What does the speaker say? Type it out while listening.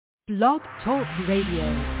Blog Talk Radio.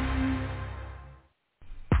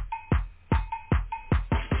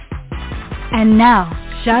 And now,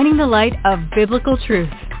 shining the light of biblical truth,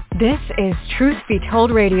 this is Truth Be Told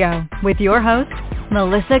Radio with your host,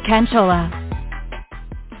 Melissa Canchola.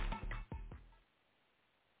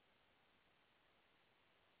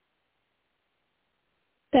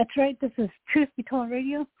 That's right, this is Truth Be Told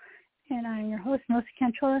Radio, and I'm your host, Melissa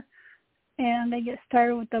Canchola. And I get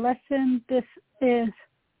started with the lesson. This is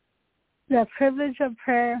The Privilege of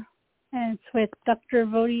Prayer, and it's with Dr.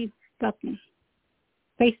 Voddie Baucham,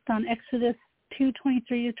 based on Exodus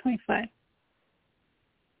 2:23-25.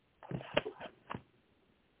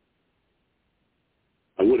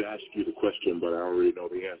 I would ask you the question, but I already know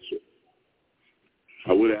the answer.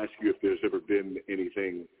 I would ask you if there's ever been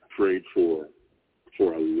anything prayed for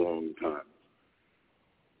a long time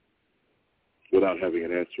without having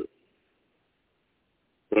an answer.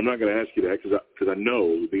 But I'm not going to ask you that because I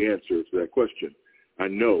know the answer to that question. I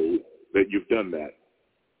know that you've done that.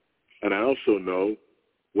 And I also know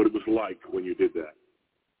what it was like when you did that.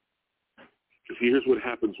 Because here's what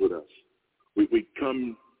happens with us. We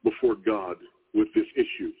come before God with this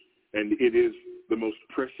issue, and it is the most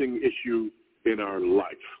pressing issue in our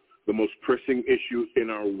life, the most pressing issue in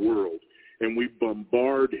our world. And we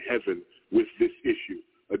bombard heaven with this issue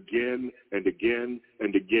again and again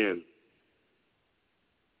and again.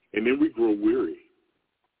 And then we grow weary.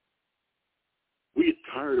 We get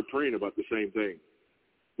tired of praying about the same thing.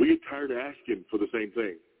 We get tired of asking for the same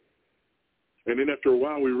thing. And then after a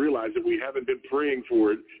while, we realize that we haven't been praying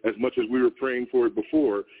for it as much as we were praying for it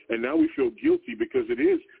before. And now we feel guilty because it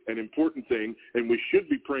is an important thing, and we should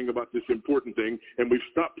be praying about this important thing, and we've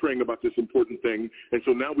stopped praying about this important thing. And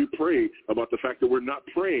so now we pray about the fact that we're not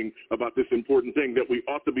praying about this important thing that we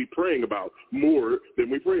ought to be praying about more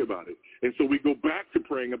than we pray about it. And so we go back to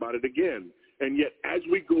praying about it again. And yet, as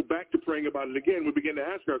we go back to praying about it again, we begin to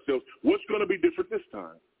ask ourselves, what's going to be different this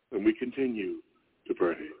time? And we continue to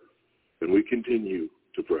pray. And we continue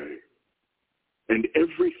to pray. And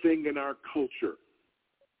everything in our culture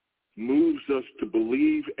moves us to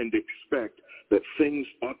believe and expect that things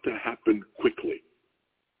ought to happen quickly.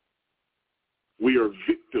 We are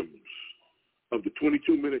victims of the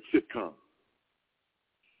 22-minute sitcom,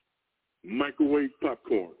 microwave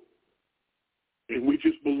popcorn. And we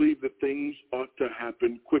just believe that things ought to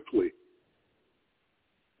happen quickly.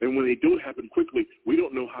 And when they don't happen quickly, we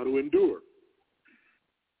don't know how to endure.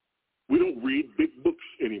 We don't read big books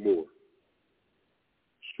anymore.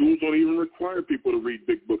 Schools don't even require people to read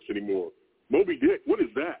big books anymore. Moby Dick, what is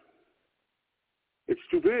that? It's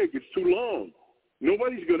too big. It's too long.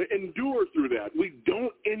 Nobody's going to endure through that. We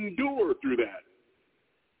don't endure through that.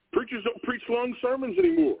 Preachers don't preach long sermons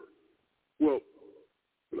anymore. Well,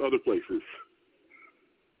 in other places.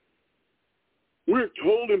 We're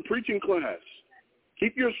told in preaching class,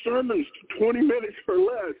 keep your sermons to 20 minutes or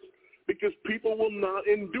less. Because people will not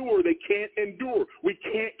endure. They can't endure. We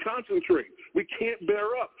can't concentrate. We can't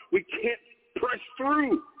bear up. We can't press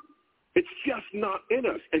through. It's just not in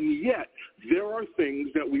us. And yet, there are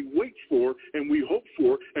things that we wait for and we hope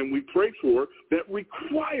for and we pray for that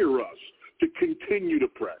require us to continue to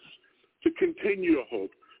press, to continue to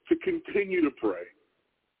hope, to continue to pray.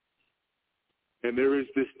 And there is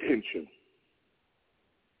this tension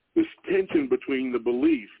between the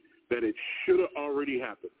belief that it should have already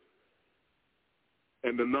happened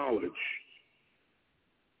and the knowledge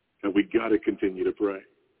that we got to continue to pray.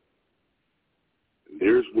 And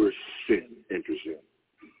there's where sin enters in.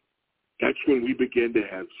 That's when we begin to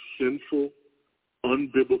have sinful,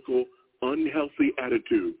 unbiblical, unhealthy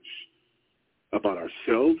attitudes about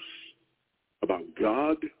ourselves, about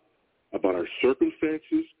God, about our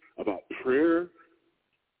circumstances, about prayer.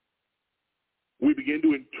 We begin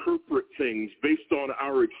to interpret things based on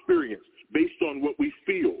our experience, based on what we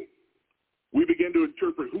feel. We begin to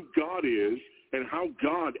interpret who God is and how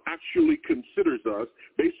God actually considers us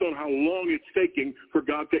based on how long it's taking for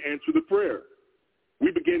God to answer the prayer.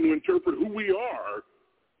 We begin to interpret who we are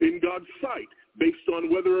in God's sight based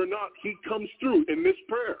on whether or not he comes through in this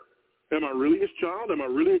prayer. Am I really his child? Am I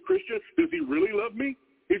really a Christian? Does he really love me?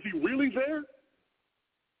 Is he really there?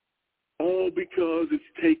 All because it's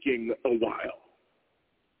taking a while.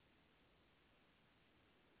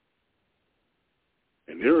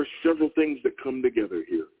 And there are several things that come together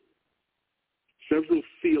here. Several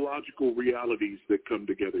theological realities that come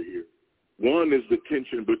together here. One is the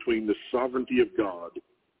tension between the sovereignty of God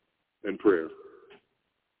and prayer.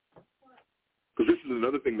 Because this is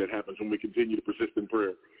another thing that happens when we continue to persist in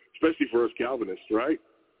prayer, especially for us Calvinists, right?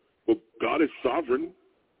 Well, God is sovereign,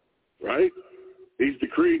 right? He's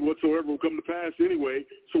decreed whatsoever will come to pass anyway.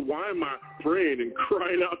 So why am I praying and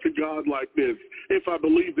crying out to God like this if I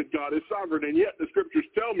believe that God is sovereign? And yet the scriptures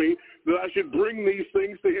tell me that I should bring these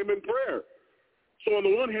things to him in prayer. So on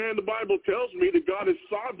the one hand, the Bible tells me that God is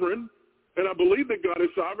sovereign, and I believe that God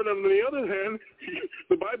is sovereign. And on the other hand,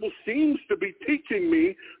 the Bible seems to be teaching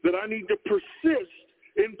me that I need to persist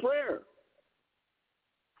in prayer.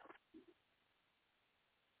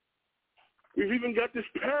 We've even got this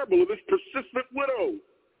parable of this persistent widow.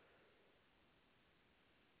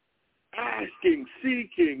 Asking,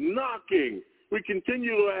 seeking, knocking. We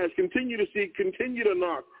continue to ask, continue to seek, continue to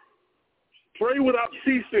knock. Pray without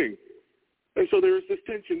ceasing. And so there is this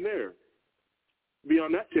tension there.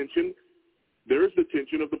 Beyond that tension, there is the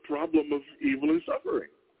tension of the problem of evil and suffering.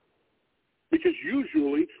 Because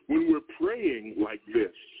usually when we're praying like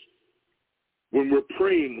this, when we're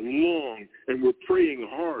praying long and we're praying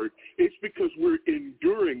hard, it's because we're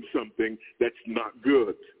enduring something that's not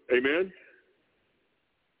good. Amen?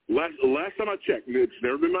 Last time I checked, it's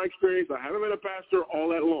never been my experience. I haven't been a pastor all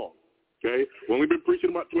that long. Okay? I've only been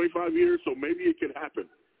preaching about 25 years, so maybe it could happen.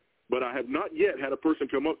 But I have not yet had a person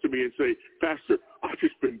come up to me and say, Pastor, I've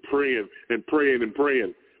just been praying and praying and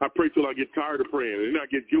praying. I pray till I get tired of praying, and then I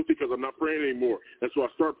get guilty because I'm not praying anymore. And so I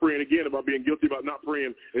start praying again about being guilty about not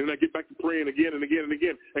praying, and then I get back to praying again and again and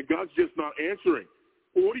again, and God's just not answering.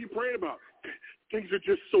 Well, what are you praying about? Things are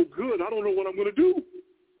just so good, I don't know what I'm going to do.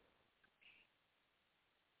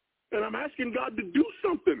 And I'm asking God to do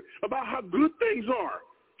something about how good things are,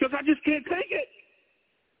 because I just can't take it.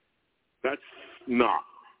 That's not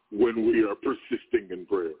when we are persisting in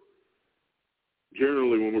prayer.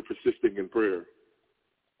 Generally, when we're persisting in prayer,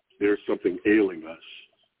 there's something ailing us.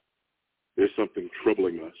 There's something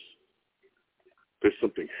troubling us. There's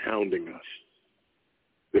something hounding us.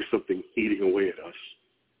 There's something eating away at us.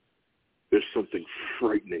 There's something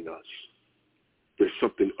frightening us. There's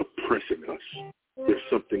something oppressing us. There's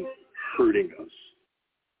something hurting us.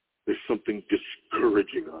 There's something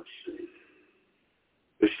discouraging us.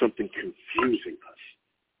 There's something confusing us.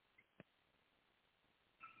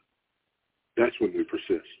 That's when we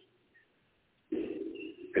persist.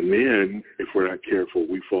 And then, if we're not careful,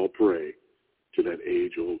 we fall prey to that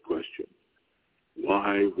age-old question.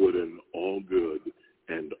 Why would an all-good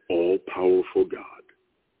and all-powerful God ...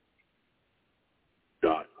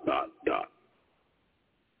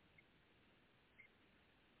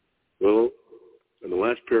 Well, in the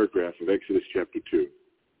last paragraph of Exodus chapter 2,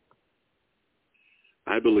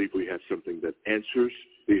 I believe we have something that answers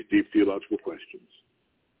these deep theological questions,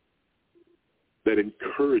 that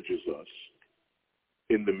encourages us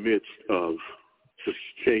in the midst of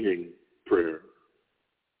sustaining prayer,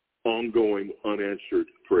 ongoing unanswered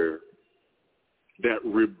prayer, that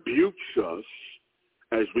rebukes us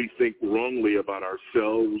as we think wrongly about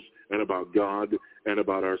ourselves and about God and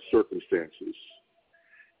about our circumstances,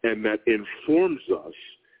 and that informs us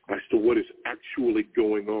as to what is actually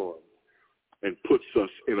going on and puts us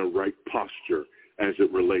in a right posture as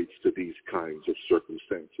it relates to these kinds of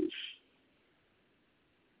circumstances.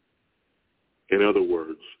 In other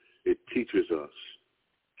words, it teaches us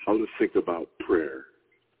how to think about prayer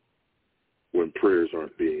when prayers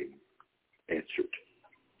aren't being answered.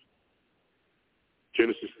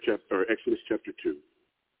 Exodus chapter 2,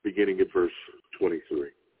 beginning at verse 23.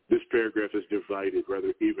 This paragraph is divided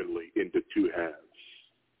rather evenly into two halves.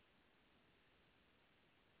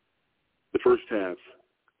 The first half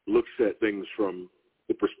looks at things from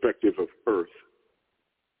the perspective of earth.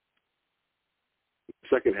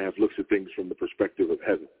 The second half looks at things from the perspective of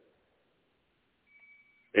heaven.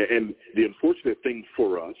 And the unfortunate thing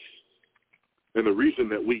for us, and the reason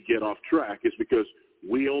that we get off track, is because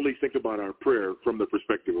we only think about our prayer from the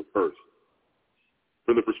perspective of earth,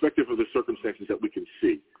 from the perspective of the circumstances that we can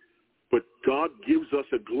see. But God gives us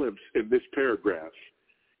a glimpse in this paragraph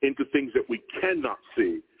into things that we cannot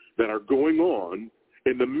see that are going on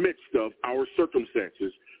in the midst of our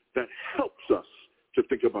circumstances that helps us to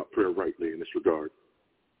think about prayer rightly in this regard.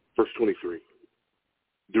 Verse 23.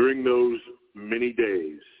 During those many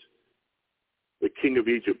days, the king of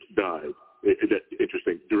Egypt died.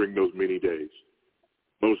 Interesting, during those many days.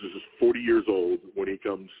 Moses is 40 years old when he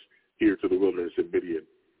comes here to the wilderness in Midian.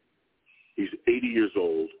 He's 80 years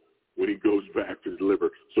old when he goes back to deliver.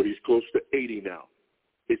 So he's close to 80 now.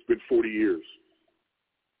 It's been 40 years.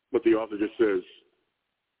 But the author just says,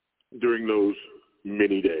 during those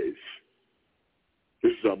many days.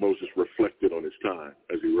 This is how Moses reflected on his time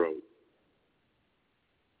as he wrote.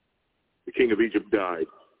 The king of Egypt died,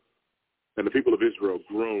 and the people of Israel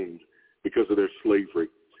groaned because of their slavery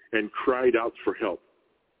and cried out for help.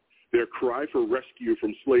 Their cry for rescue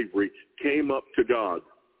from slavery came up to God,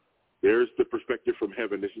 There's the perspective from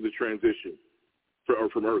heaven. This is the transition, or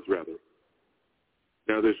from earth, rather.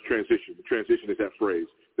 Now there's transition. The transition is that phrase.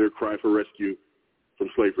 Their cry for rescue from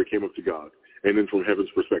slavery came up to God. And then from heaven's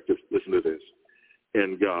perspective, listen to this.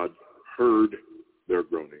 And God heard their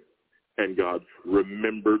groaning. And God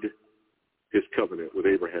remembered his covenant with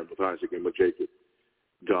Abraham, with Isaac, and with Jacob.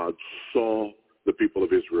 God saw the people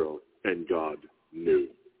of Israel, and God knew.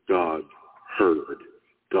 God heard.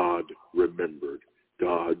 God remembered.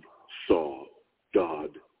 God saw. God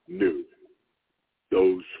knew.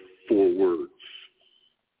 Those 4 words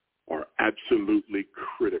are absolutely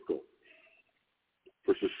critical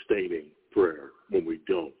for sustaining prayer when we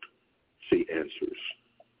don't see answers.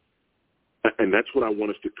 And that's what I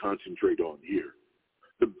want us to concentrate on here.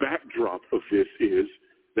 The backdrop of this is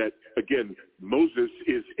that, again, Moses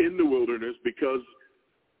is in the wilderness because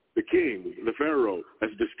the king, the Pharaoh,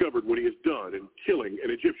 has discovered what he has done in killing an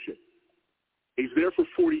Egyptian. He's there for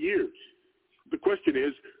 40 years. The question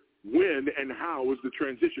is, when and how is the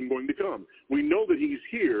transition going to come? We know that he's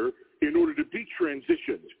here in order to be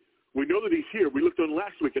transitioned. We know that he's here. We looked on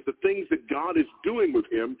last week at the things that God is doing with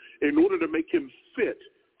him in order to make him fit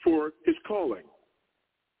for his calling.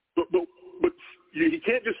 But he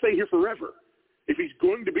can't just stay here forever. If he's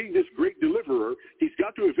going to be this great deliverer, he's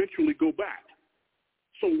got to eventually go back.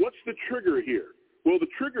 So what's the trigger here? Well, the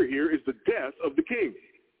trigger here is the death of the king.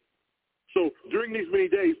 So during these many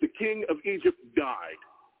days, the king of Egypt died.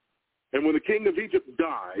 And when the king of Egypt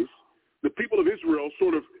dies, the people of Israel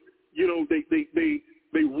sort of,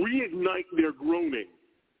 they reignite their groaning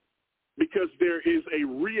because there is a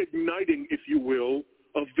reigniting, if you will,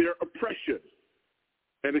 of their oppression.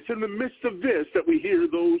 And it's in the midst of this that we hear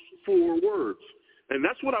those 4 words. And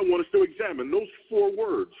that's what I want us to examine, those 4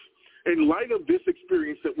 words. In light of this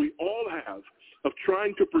experience that we all have of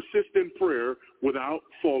trying to persist in prayer without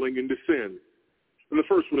falling into sin. And the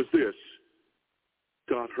first one is this: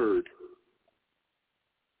 God heard.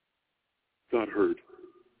 God heard.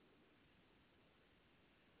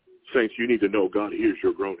 Saints, you need to know God hears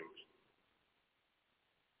your groanings.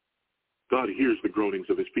 God hears the groanings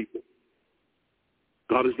of his people.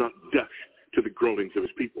 God is not deaf to the groanings of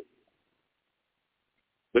his people.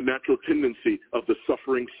 The natural tendency of the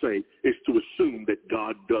suffering saint is to assume that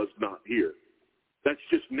God does not hear. That's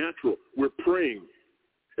just natural. We're praying,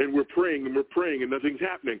 and we're praying, and we're praying, and nothing's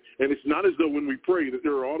happening. And it's not as though when we pray that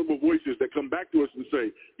there are audible voices that come back to us and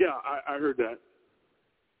say, yeah, I heard that.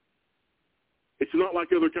 It's not like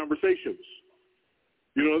other conversations.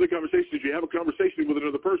 Other conversations, you have a conversation with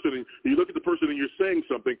another person, and you look at the person and you're saying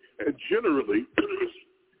something, and generally,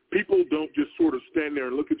 people don't just sort of stand there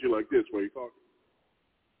and look at you like this while you're talking.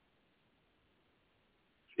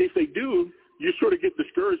 If they do, you sort of get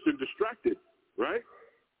discouraged and distracted, right?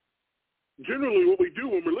 Generally, what we do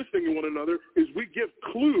when we're listening to one another is we give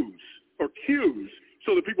clues or cues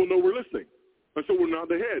so that people know we're listening. And so we're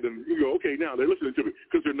nodding the head, and you go, okay, now they're listening to me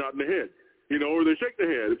because they're nodding the head. Or they shake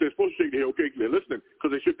their head. If they're supposed to shake their head, okay, they're listening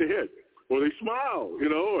because they shook their head. Or they smile,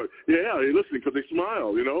 or, yeah, they're listening because they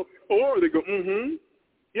smile, Or they go,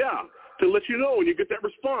 yeah, to let you know, and you get that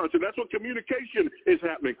response. And that's what communication is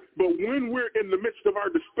happening. But when we're in the midst of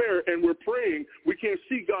our despair and we're praying, we can't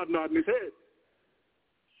see God nodding his head.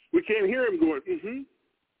 We can't hear him going,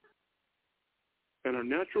 And our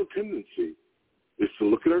natural tendency is to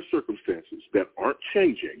look at our circumstances that aren't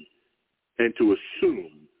changing and to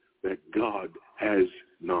assume that God has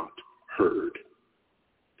not heard.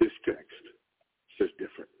 This text says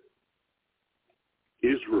different.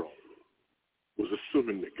 Israel was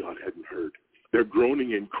assuming that God hadn't heard. They're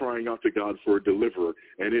groaning and crying out to God for a deliverer,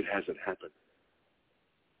 and it hasn't happened.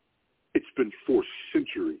 It's been 4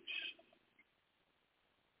 centuries,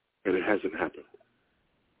 and it hasn't happened.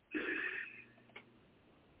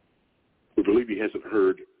 We believe he hasn't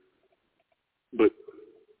heard, but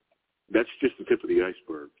that's just the tip of the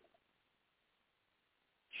iceberg.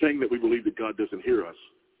 Saying that we believe that God doesn't hear us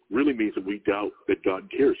really means that we doubt that God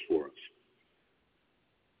cares for us.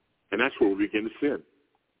 And that's where we begin to sin.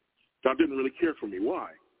 God didn't really care for me. Why?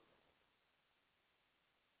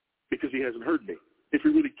 Because he hasn't heard me. If he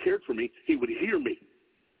really cared for me, he would hear me.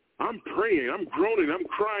 I'm praying, I'm groaning, I'm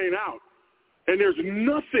crying out. And there's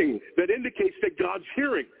nothing that indicates that God's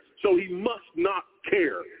hearing. So he must not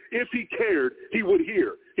care. If he cared, he would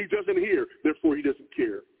hear. He doesn't hear, therefore he doesn't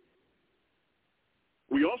care.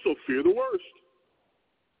 We also fear the worst.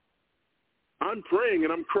 I'm praying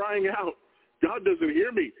and I'm crying out. God doesn't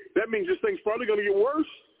hear me. That means this thing's probably going to get worse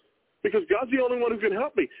because God's the only one who can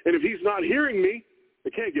help me. And if he's not hearing me,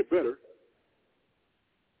 it can't get better.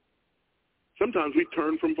 Sometimes we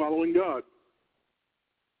turn from following God.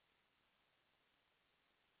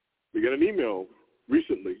 We got an email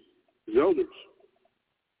recently as elders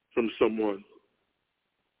from someone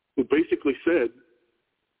who basically said,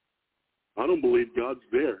 I don't believe God's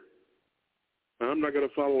there. I'm not going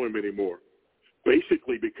to follow him anymore.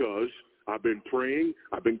 Basically because I've been praying,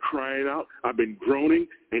 I've been crying out, I've been groaning,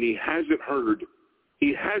 and he hasn't heard.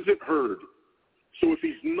 He hasn't heard. So if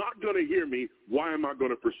he's not going to hear me, why am I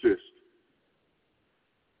going to persist?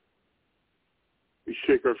 We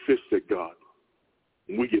shake our fists at God,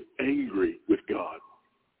 and we get angry with God.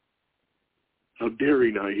 How dare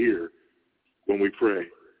he not hear when we pray?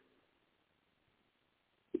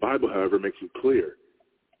 The Bible, however, makes it clear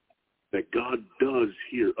that God does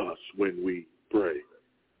hear us when we pray.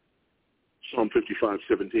 Psalm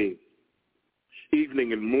 55:17.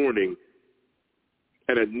 Evening and morning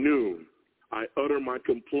and at noon I utter my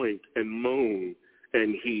complaint and moan,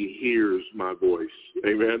 and he hears my voice.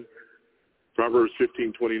 Amen. Proverbs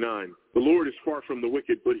 15:29. The Lord is far from the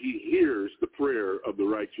wicked, but he hears the prayer of the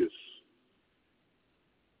righteous.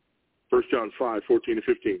 1 John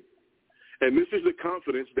 5:14-15. And this is the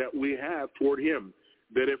confidence that we have toward him,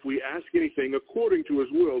 that if we ask anything according to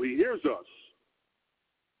his will, he hears us.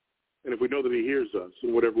 And if we know that he hears us,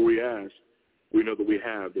 and whatever we ask, we know that we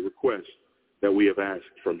have the request that we have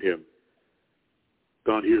asked from him.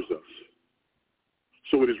 God hears us.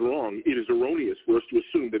 So it is wrong, it is erroneous for us to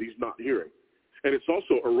assume that he's not hearing. And it's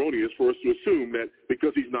also erroneous for us to assume that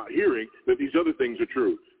because he's not hearing, that these other things are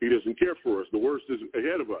true. He doesn't care for us. The worst is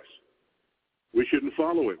ahead of us. We shouldn't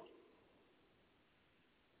follow him.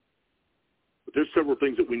 But there's several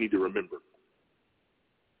things that we need to remember.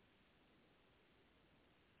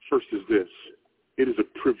 First is this: it is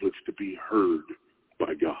a privilege to be heard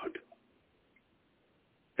by God.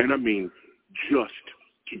 And I mean just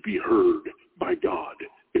to be heard by God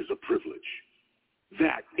is a privilege.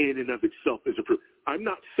 That in and of itself is a privilege. I'm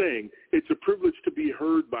not saying it's a privilege to be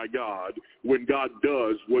heard by God when God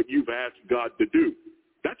does what you've asked God to do.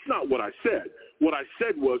 That's not what I said. What I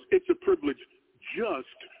said was it's a privilege just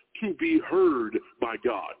to be heard by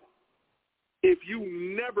God. If you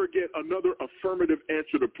never get another affirmative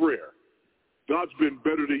answer to prayer, God's been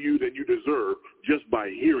better to you than you deserve just by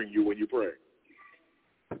hearing you when you pray.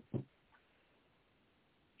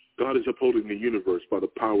 God is upholding the universe by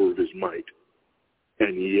the power of his might,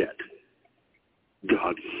 and yet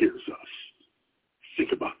God hears us.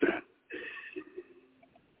 Think about that.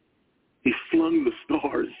 He flung the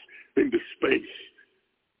stars into space,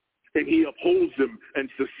 and he upholds them and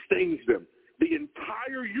sustains them. The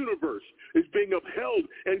entire universe is being upheld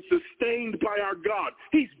and sustained by our God.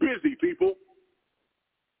 He's busy, people.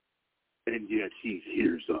 And yet he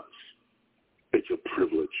hears us. It's a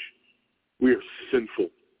privilege. We are sinful,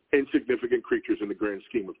 insignificant creatures in the grand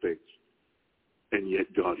scheme of things. And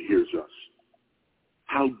yet God hears us.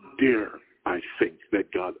 How dare I think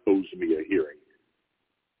that God owes me a hearing?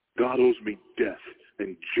 God owes me death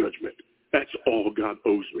and judgment. That's all God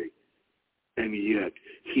owes me. And yet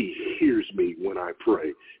he hears me when I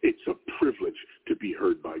pray. It's a privilege to be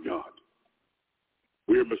heard by God.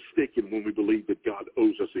 We are mistaken when we believe that God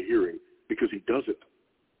owes us a hearing, because he doesn't.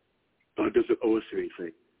 God doesn't owe us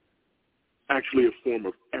anything. Actually a form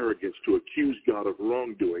of arrogance to accuse God of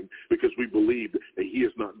wrongdoing because we believe that he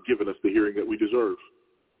has not given us the hearing that we deserve.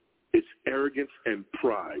 It's arrogance and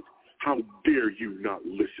pride. How dare you not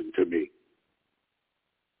listen to me?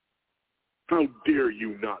 How dare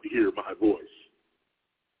you not hear my voice?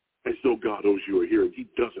 As though God owes you a hearing. He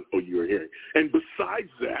doesn't owe you a hearing. And besides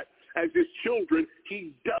that, as his children,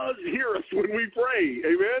 he does hear us when we pray.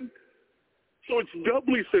 Amen? So it's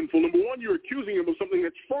doubly sinful. Number one, you're accusing him of something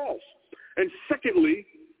that's false. And secondly,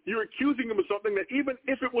 you're accusing him of something that even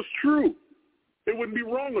if it was true, it wouldn't be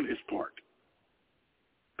wrong on his part.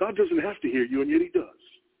 God doesn't have to hear you, and yet he does.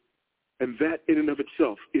 And that in and of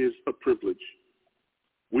itself is a privilege.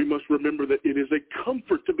 We must remember that it is a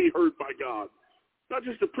comfort to be heard by God. Not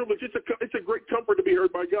just a privilege, it's a great comfort to be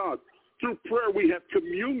heard by God. Through prayer, we have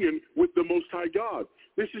communion with the Most High God.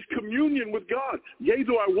 This is communion with God. Yea,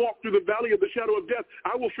 though I walk through the valley of the shadow of death,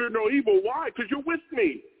 I will fear no evil. Why? Because you're with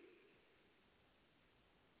me.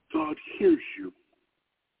 God hears you.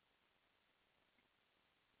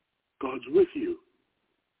 God's with you.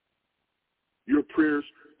 Your prayers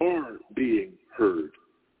are being heard.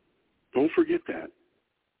 Don't forget that.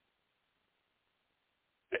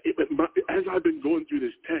 As I've been going through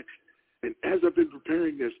this text and as I've been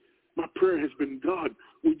preparing this, my prayer has been, God,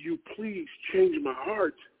 would you please change my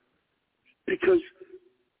heart? Because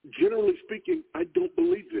generally speaking, I don't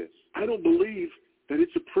believe this. I don't believe that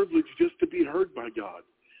it's a privilege just to be heard by God.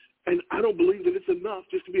 And I don't believe that it's enough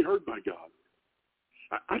just to be heard by God.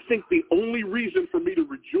 I think the only reason for me to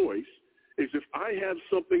rejoice is if I have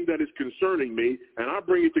something that is concerning me and I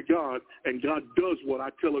bring it to God and God does what I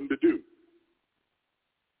tell him to do.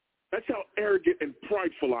 That's how arrogant and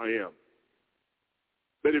prideful I am.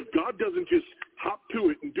 That if God doesn't just hop to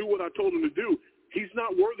it and do what I told him to do, he's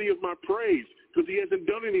not worthy of my praise because he hasn't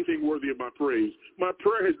done anything worthy of my praise. My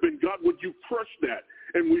prayer has been, God, would you crush that?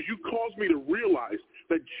 And would you cause me to realize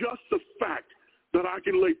that just the fact that I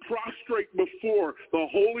can lay prostrate before the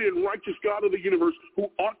holy and righteous God of the universe who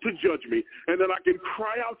ought to judge me, and that I can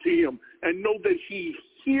cry out to him and know that he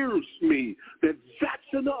hears me, that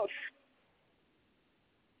that's enough.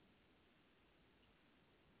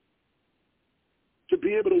 To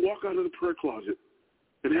be able to walk out of the prayer closet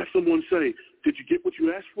and have someone say, did you get what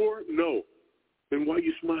you asked for? No. Then why are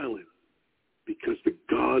you smiling? Because the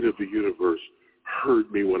God of the universe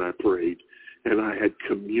heard me when I prayed, and I had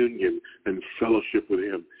communion and fellowship with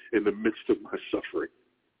him in the midst of my suffering.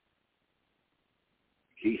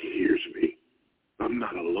 He hears me. I'm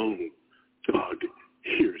not alone. God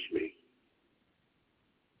hears me.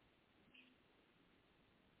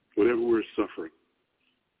 Whatever we're suffering,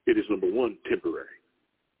 it is, number one, temporary.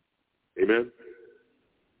 Amen?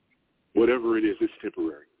 Whatever it is, it's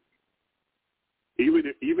temporary. Even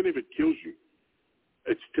if it kills you,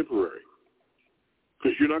 it's temporary.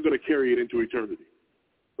 Because you're not going to carry it into eternity,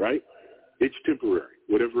 right? It's temporary,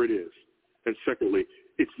 whatever it is. And secondly,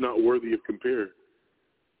 it's not worthy of compare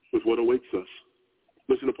with what awaits us.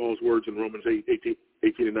 Listen to Paul's words in Romans 8:18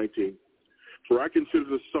 and 19. For I consider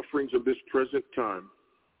the sufferings of this present time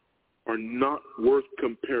are not worth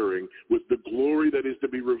comparing with the glory that is to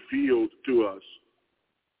be revealed to us.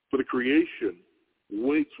 For the creation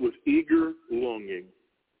waits with eager longing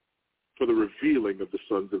for the revealing of the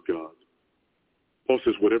sons of God. Paul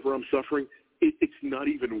says, whatever I'm suffering, it's not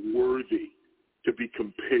even worthy to be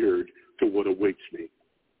compared to what awaits me.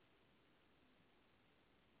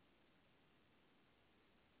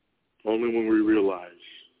 Only when we realize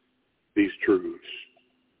these truths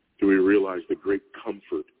do we realize the great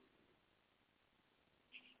comfort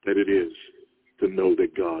that it is to know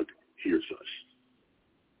that God hears us.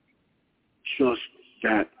 Just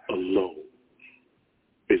that alone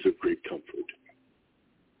is a great comfort.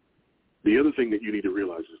 The other thing that you need to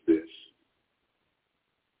realize is this,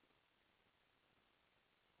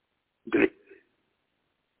 that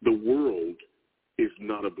the world is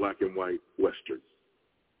not a black and white Western.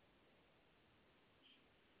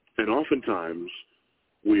 And oftentimes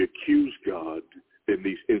we accuse God in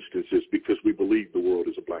these instances because we believe the world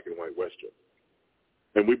is a black and white Western.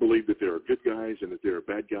 And we believe that there are good guys and that there are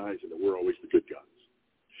bad guys and that we're always the good guys.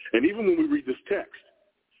 And even when we read this text,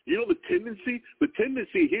 you know the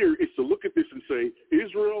tendency here is to look at this and say,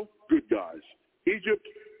 Israel, good guys. Egypt,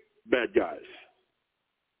 bad guys.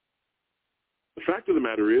 The fact of the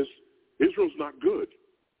matter is, Israel's not good.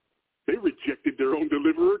 They rejected their own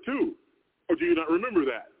deliverer too. Or do you not remember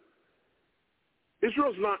that?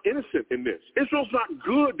 Israel's not innocent in this. Israel's not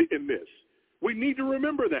good in this. We need to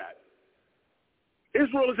remember that.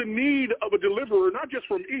 Israel is in need of a deliverer, not just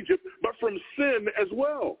from Egypt, but from sin as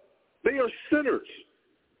well. They are sinners.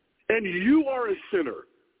 And you are a sinner.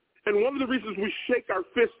 And one of the reasons we shake our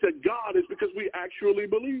fists at God is because we actually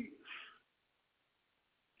believe.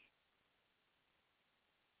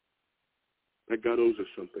 That God owes us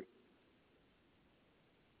something.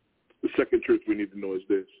 The second truth we need to know is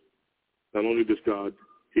this. Not only does God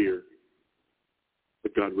hear,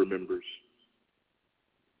 but God remembers.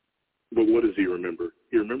 But what does he remember?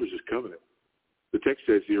 He remembers his covenant. The text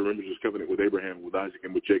says he remembers his covenant with Abraham, with Isaac,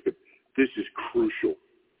 and with Jacob. This is crucial.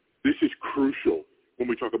 This is crucial when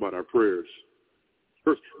we talk about our prayers.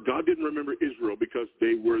 First, God didn't remember Israel because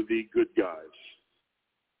they were the good guys.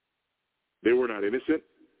 They were not innocent,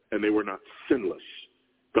 and they were not sinless.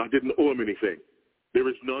 God didn't owe them anything. There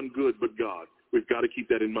is none good but God. We've got to keep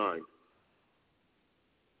that in mind.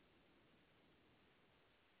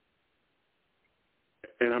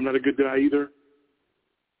 And I'm not a good guy either,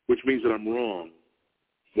 which means that I'm wrong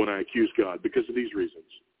when I accuse God because of these reasons.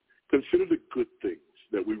 Consider the good things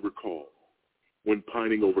that we recall when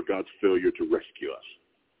pining over God's failure to rescue us.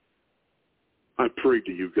 I prayed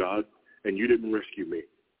to you, God, and you didn't rescue me.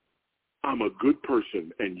 I'm a good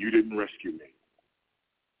person, and you didn't rescue me.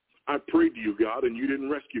 I prayed to you, God, and you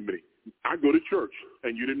didn't rescue me. I go to church,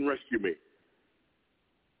 and you didn't rescue me.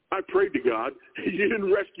 I prayed to God, and you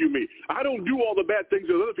didn't rescue me. I don't do all the bad things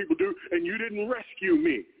that other people do, and you didn't rescue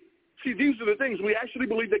me. See, these are the things. We actually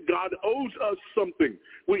believe that God owes us something.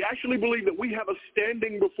 We actually believe that we have a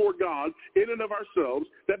standing before God in and of ourselves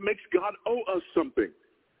that makes God owe us something.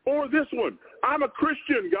 Or this one, I'm a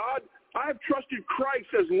Christian, God. I have trusted Christ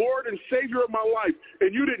as Lord and Savior of my life,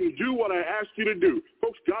 and you didn't do what I asked you to do.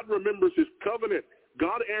 Folks, God remembers his covenant.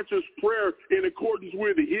 God answers prayer in accordance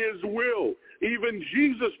with his will. Even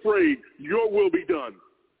Jesus prayed, your will be done,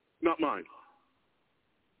 not mine.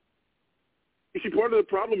 You see, part of the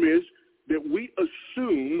problem is that we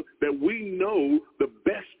assume that we know the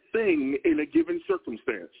best thing in a given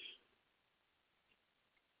circumstance.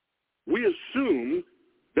 We assume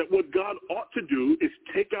that what God ought to do is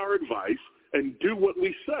take our advice and do what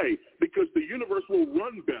we say, because the universe will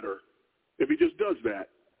run better if he just does that.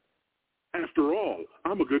 After all,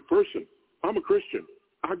 I'm a good person. I'm a Christian.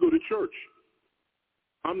 I go to church.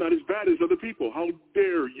 I'm not as bad as other people. How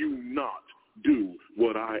dare you not do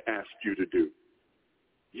what I asked you to do?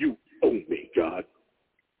 You owe me, God.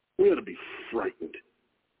 We ought to be frightened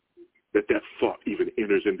that that thought even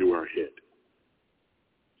enters into our head.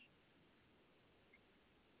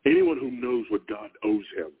 Anyone who knows what God owes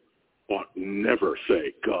him ought never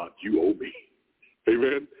say, God, you owe me.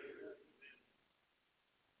 Amen?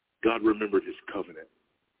 God remembered his covenant,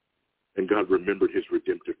 and God remembered his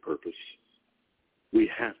redemptive purpose. We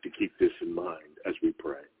have to keep this in mind as we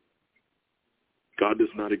pray. God does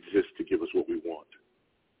not exist to give us what we want.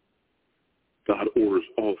 God orders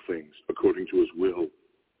all things according to his will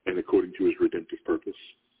and according to his redemptive purpose.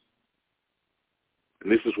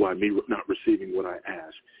 And this is why me not receiving what I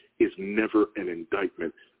ask is never an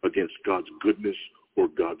indictment against God's goodness or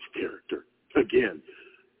God's character. Again,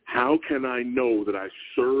 how can I know that I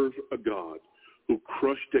serve a God who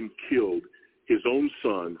crushed and killed his own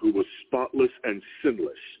son, who was spotless and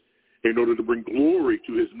sinless, in order to bring glory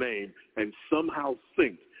to his name, and somehow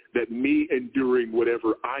think that me enduring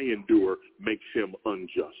whatever I endure makes him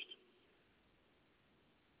unjust?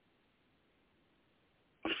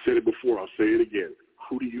 I've said it before, I'll say it again.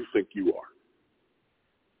 Who do you think you are?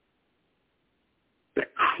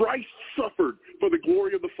 That Christ suffered for the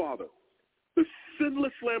glory of the Father, the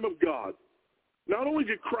sinless Lamb of God. Not only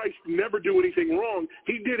did Christ never do anything wrong,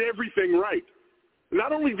 he did everything right.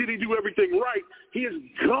 Not only did he do everything right, he is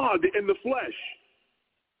God in the flesh.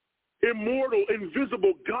 Immortal,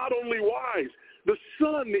 invisible, God only wise. The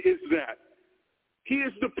Son is that. He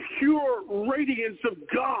is the pure radiance of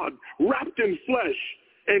God wrapped in flesh.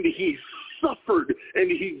 And he suffered and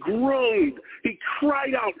he groaned. He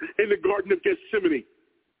cried out in the Garden of Gethsemane,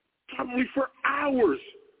 probably for hours.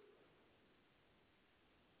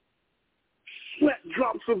 Sweat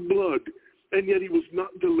drops of blood, and yet he was not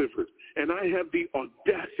delivered. And I have the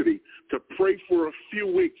audacity to pray for a few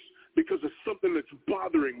weeks because of something that's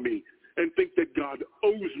bothering me, and think that God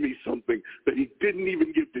owes me something that he didn't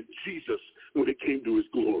even give to Jesus when it came to his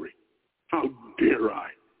glory. How dare I?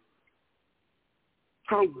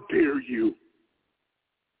 How dare you?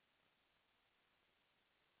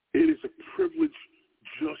 It is a privilege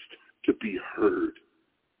just to be heard.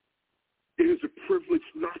 It is a privilege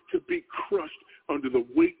not to be crushed under the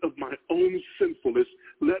weight of my own sinfulness,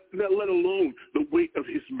 let alone the weight of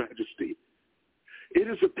his majesty. It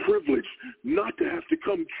is a privilege not to have to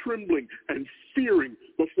come trembling and fearing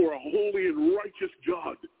before a holy and righteous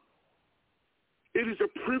God. It is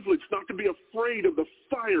a privilege not to be afraid of the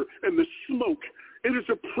fire and the smoke. It is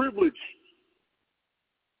a privilege.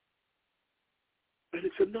 And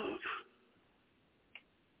it's enough.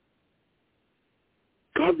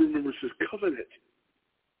 God remembers his covenant.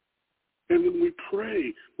 And when we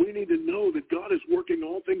pray, we need to know that God is working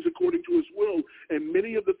all things according to his will. And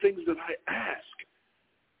many of the things that I ask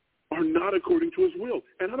are not according to his will.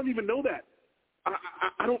 And I don't even know that.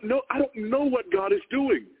 I don't know what God is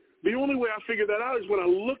doing. The only way I figure that out is when I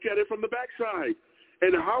look at it from the backside.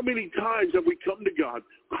 And how many times have we come to God,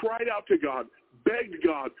 cried out to God, begged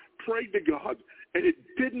God, prayed to God, and it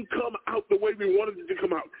didn't come out the way we wanted it to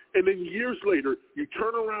come out. And then years later, you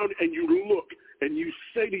turn around and you look and you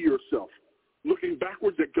say to yourself, looking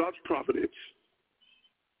backwards at God's providence,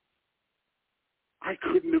 I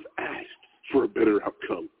couldn't have asked for a better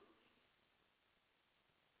outcome.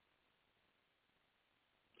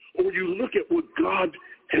 Or you look at what God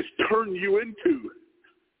has turned you into,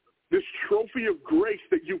 this trophy of grace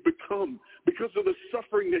that you've become because of the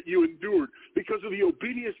suffering that you endured, because of the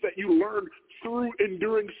obedience that you learned through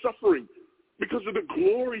enduring suffering, because of the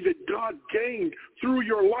glory that God gained through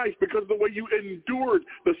your life, because of the way you endured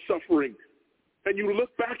the suffering. And you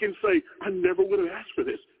look back and say, I never would have asked for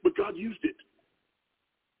this, but God used it.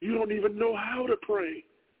 You don't even know how to pray.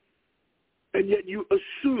 And yet you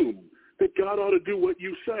assume that God ought to do what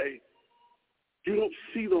you say. You don't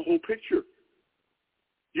see the whole picture.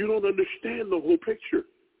 You don't understand the whole picture.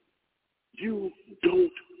 You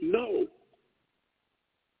don't know.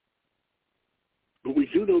 But we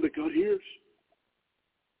do know that God hears.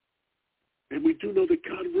 And we do know that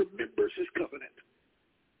God remembers his covenant.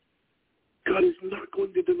 God is not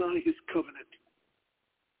going to deny his covenant.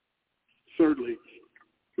 Thirdly,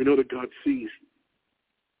 we know that God sees.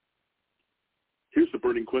 Here's the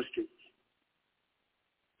burning question.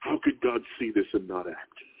 How could God see this and not act?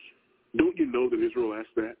 Don't you know that Israel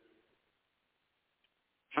asked that?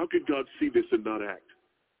 How could God see this and not act?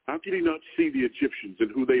 How could he not see the Egyptians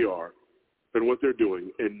and who they are and what they're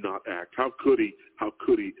doing and not act? How could he? How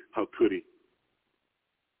could he? How could he?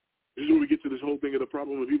 This is where we get to this whole thing of the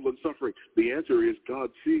problem of evil and suffering. The answer is God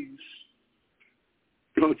sees.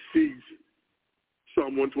 God sees.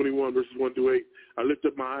 Psalm 121, verses 1 to 8. I lift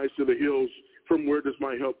up my eyes to the hills. From where does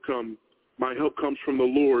my help come? My help comes from the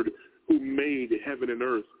Lord who made heaven and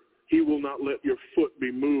earth. He will not let your foot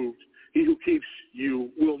be moved. He who keeps you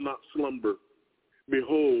will not slumber.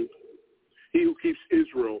 Behold, he who keeps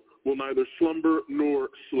Israel will neither slumber nor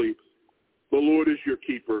sleep. The Lord is your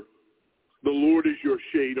keeper. The Lord is your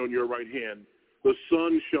shade on your right hand. The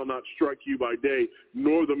sun shall not strike you by day,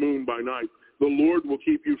 nor the moon by night. The Lord will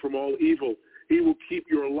keep you from all evil. He will keep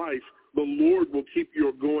your life. The Lord will keep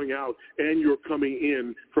your going out and your coming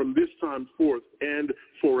in from this time forth and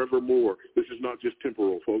forevermore. This is not just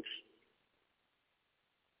temporal, folks.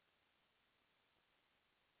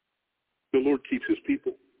 The Lord keeps his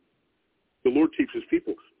people. The Lord keeps his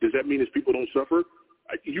people. Does that mean his people don't suffer?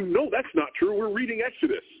 You know that's not true. We're reading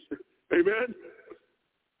Exodus. Amen?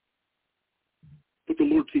 But the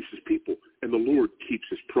Lord keeps his people, and the Lord keeps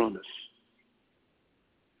his promise.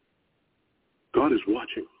 God is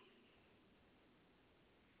watching.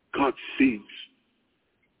 God sees.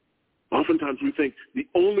 Oftentimes we think the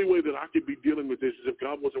only way that I could be dealing with this is if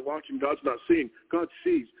God wasn't watching, God's not seeing. God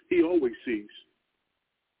sees. He always sees.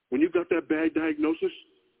 When you got that bad diagnosis,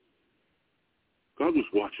 God was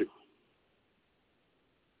watching.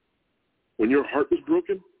 When your heart was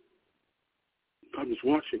broken, God was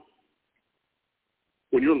watching.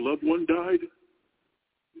 When your loved one died,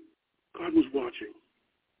 God was watching.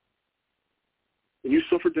 When you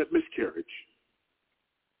suffered that miscarriage,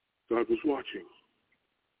 God was watching.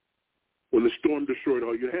 When the storm destroyed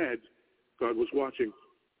all you had, God was watching.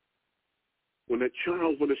 When that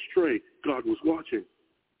child went astray, God was watching.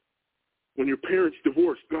 When your parents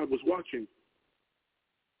divorced, God was watching.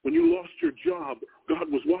 When you lost your job, God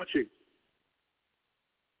was watching.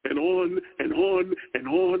 And on and on and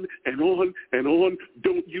on and on and on.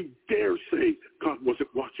 Don't you dare say God wasn't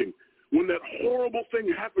watching. When that horrible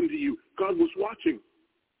thing happened to you, God was watching.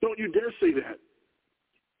 Don't you dare say that.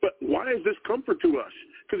 But why is this comfort to us?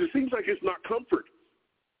 Because it seems like it's not comfort.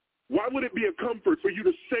 Why would it be a comfort for you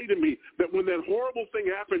to say to me that when that horrible thing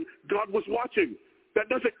happened, God was watching? That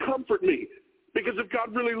doesn't comfort me. Because if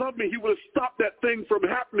God really loved me, he would have stopped that thing from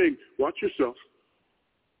happening. Watch yourself.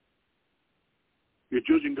 You're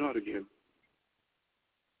judging God again.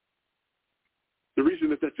 The reason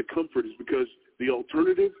that that's a comfort is because the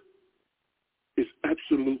alternative is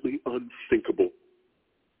absolutely unthinkable.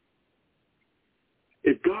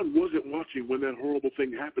 If God wasn't watching when that horrible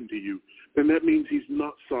thing happened to you, then that means he's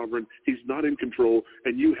not sovereign, he's not in control,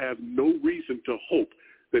 and you have no reason to hope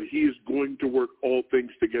that he is going to work all things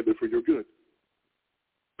together for your good.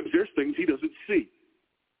 Because there's things he doesn't see.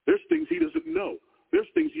 There's things he doesn't know. There's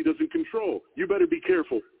things he doesn't control. You better be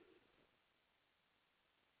careful.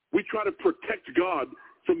 We try to protect God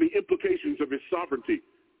from the implications of his sovereignty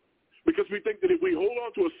because we think that if we hold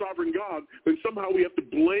on to a sovereign God, then somehow we have to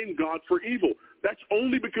blame God for evil. That's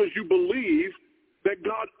only because you believe that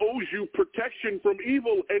God owes you protection from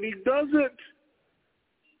evil, and he doesn't.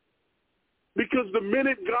 Because the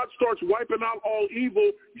minute God starts wiping out all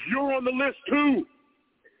evil, you're on the list too.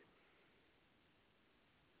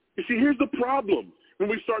 You see, here's the problem when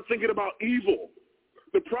we start thinking about evil.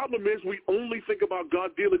 The problem is we only think about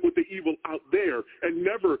God dealing with the evil out there and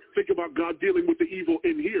never think about God dealing with the evil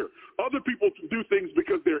in here. Other people do things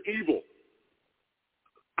because they're evil.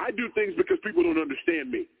 I do things because people don't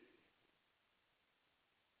understand me.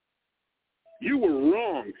 You were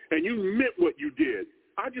wrong, and you meant what you did.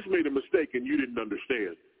 I just made a mistake, and you didn't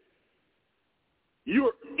understand.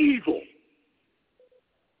 You're evil.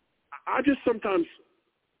 I just sometimes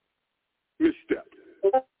misstep.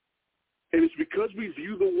 And it's because we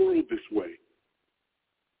view the world this way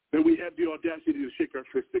that we have the audacity to shake our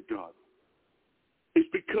fist at God. It's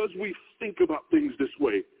because we think about things this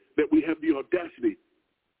way that we have the audacity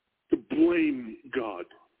to blame God.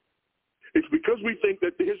 It's because we think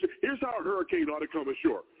that here's how a hurricane ought to come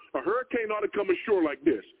ashore. A hurricane ought to come ashore like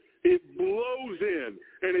this. It blows in,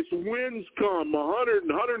 and its winds come 100,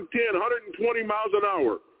 110, 120 miles an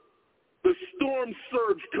hour. The storm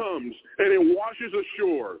surge comes, and it washes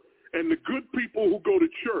ashore. And the good people who go to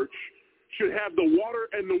church should have the water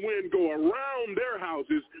and the wind go around their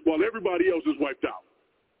houses while everybody else is wiped out.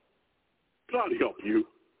 God help you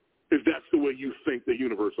if that's the way you think the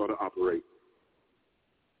universe ought to operate.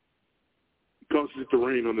 It causes it to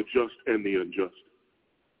rain on the just and the unjust.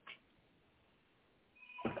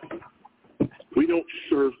 We don't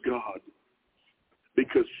serve God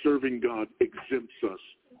because serving God exempts us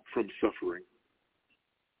from suffering.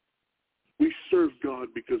 We serve God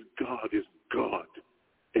because God is God.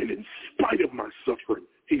 And in spite of my suffering,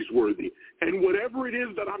 he's worthy. And whatever it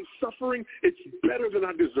is that I'm suffering, it's better than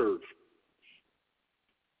I deserve.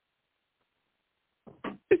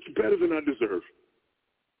 It's better than I deserve.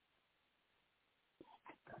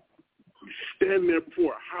 You stand there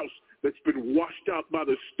before a house that's been washed out by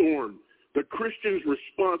the storm. The Christian's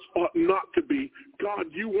response ought not to be, God,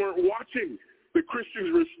 you weren't watching. The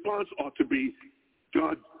Christian's response ought to be,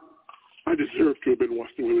 God, I deserve to have been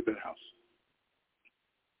washed away with that house.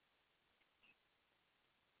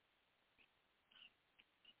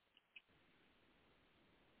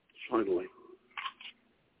 Finally,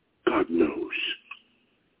 God knows.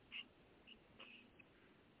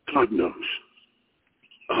 God knows.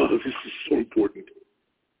 Oh, this is so important.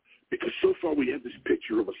 Because so far we have this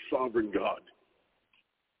picture of a sovereign God.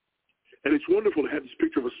 And it's wonderful to have this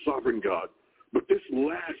picture of a sovereign God. But this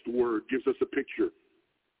last word gives us a picture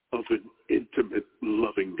of an intimate,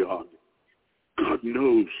 loving God. God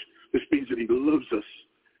knows. This means that he loves us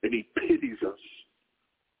and he pities us.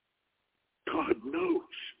 God knows.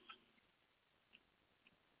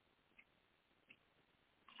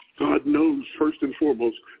 God knows, first and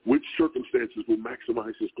foremost, which circumstances will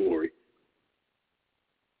maximize his glory.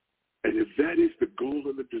 And if that is the goal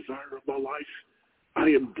and the desire of my life, I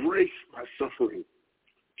embrace my suffering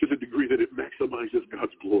to the degree that it maximizes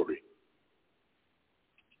God's glory.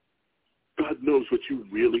 God knows what you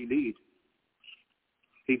really need.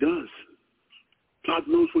 He does. God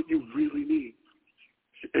knows what you really need.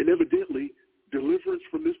 And evidently, deliverance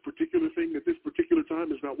from this particular thing at this particular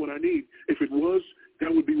time is not what I need. If it was, that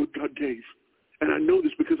would be what God gave. And I know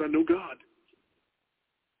this because I know God.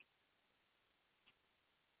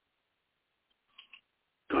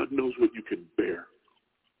 God knows what you can bear.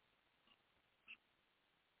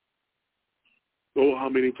 Oh, how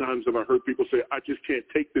many times have I heard people say, I just can't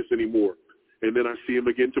take this anymore. And then I see him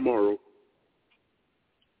again tomorrow.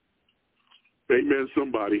 Amen,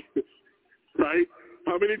 somebody. Right?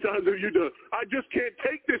 How many times have you done, I just can't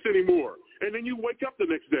take this anymore. And then you wake up the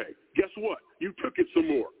next day. Guess what? You took it some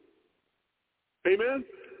more. Amen?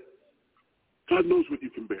 God knows what you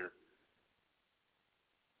can bear.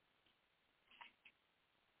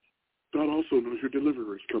 God also knows your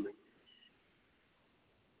deliverer is coming.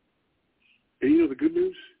 And you know the good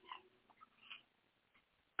news?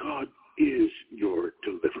 God is your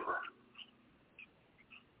deliverer.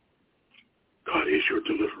 God is your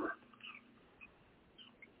deliverer.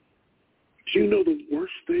 Do you know the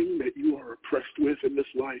worst thing that you are oppressed with in this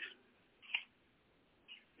life?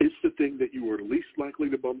 It's the thing that you are least likely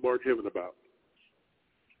to bombard heaven about.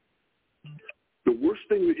 The worst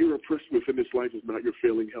thing that you're oppressed with in this life is not your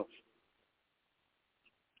failing health.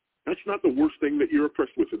 That's not the worst thing that you're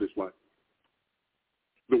oppressed with in this life.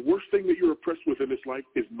 The worst thing that you're oppressed with in this life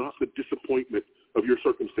is not the disappointment of your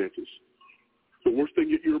circumstances. The worst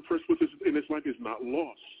thing that you're oppressed with in this life is not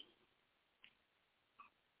loss.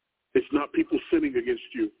 It's not people sinning against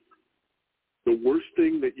you. The worst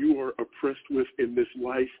thing that you are oppressed with in this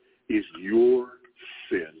life is your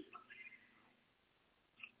sin.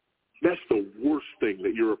 That's the worst thing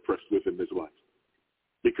that you're oppressed with in this life.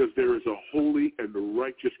 Because there is a holy and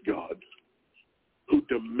righteous God who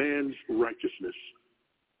demands righteousness,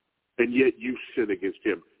 and yet you sin against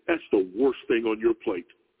him. That's the worst thing on your plate.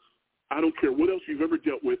 I don't care what else you've ever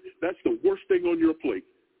dealt with. That's the worst thing on your plate.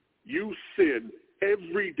 You sin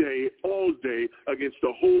every day, all day, against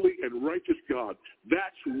a holy and righteous God.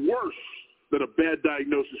 That's worse than a bad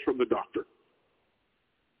diagnosis from the doctor.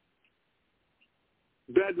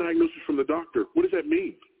 Bad diagnosis from the doctor. What does that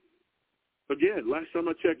mean? Again, last time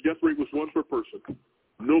I checked, death rate was 1 per person.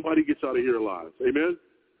 Nobody gets out of here alive. Amen?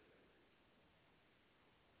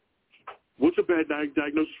 What's a bad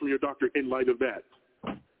diagnosis from your doctor in light of that?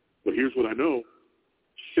 Well, here's what I know.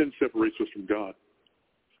 Sin separates us from God.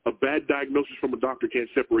 A bad diagnosis from a doctor can't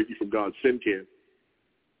separate you from God. Sin can.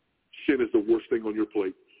 Sin is the worst thing on your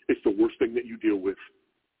plate. It's the worst thing that you deal with.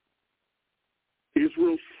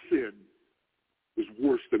 Israel's sin was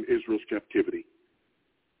worse than Israel's captivity.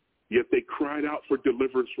 Yet they cried out for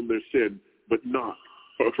deliverance from their sin, but not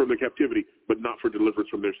from their captivity, but not for deliverance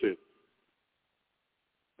from their sin.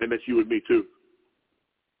 And that's you and me too.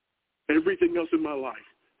 Everything else in my life,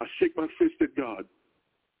 I shake my fist at God.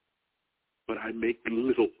 but I make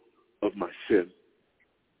little of my sin.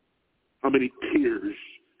 How many tears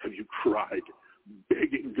have you cried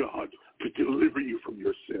begging God to deliver you from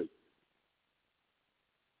your sin?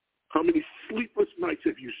 How many sleepless nights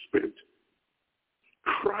have you spent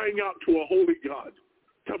crying out to a holy God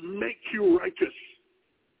to make you righteous?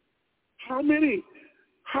 How many?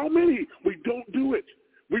 How many? We don't do it.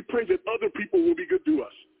 We pray that other people will be good to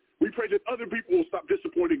us. We pray that other people will stop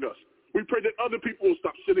disappointing us. We pray that other people will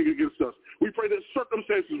stop sinning against us. We pray that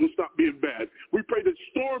circumstances will stop being bad. We pray that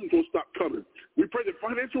storms will stop coming. We pray that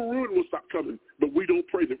financial ruin will stop coming. But we don't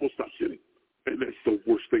pray that we'll stop sinning. And that's the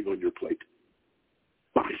worst thing on your plate.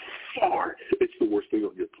 By far, it's the worst thing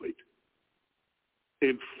on your plate.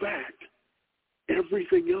 In fact,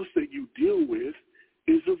 everything else that you deal with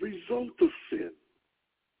is a result of sin.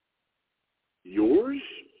 Yours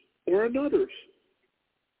or another's.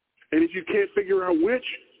 And if you can't figure out which,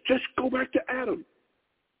 just go back to Adam.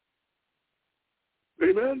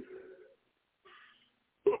 Amen?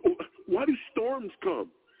 Why do storms come?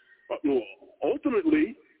 Well,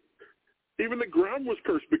 ultimately, even the ground was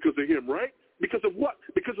cursed because of him, right? Because of what?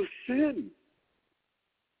 Because of sin.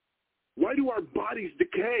 Why do our bodies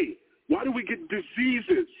decay? Why do we get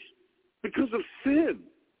diseases? Because of sin.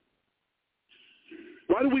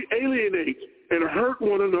 Why do we alienate and hurt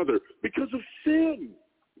one another? Because of sin.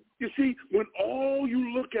 You see, when all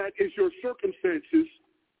you look at is your circumstances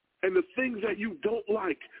and the things that you don't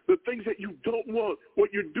like, the things that you don't want,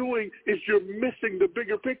 what you're doing is you're missing the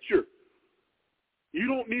bigger picture. You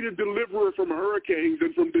don't need a deliverer from hurricanes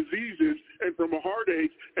and from diseases and from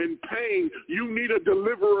heartache and pain. You need a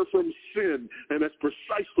deliverer from sin, and that's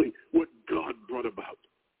precisely what God brought about.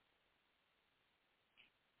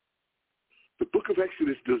 The book of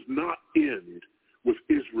Exodus does not end with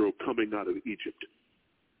Israel coming out of Egypt.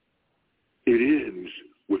 It ends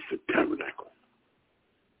with the tabernacle.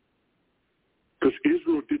 Because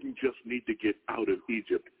Israel didn't just need to get out of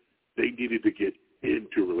Egypt. They needed to get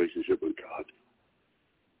into a relationship with God.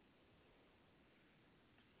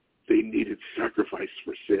 They needed sacrifice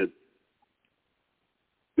for sin.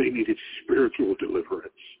 They needed spiritual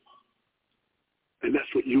deliverance. And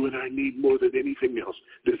that's what you and I need more than anything else.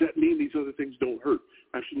 Does that mean these other things don't hurt?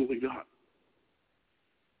 Absolutely not.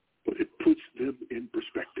 But it puts them in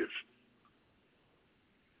perspective.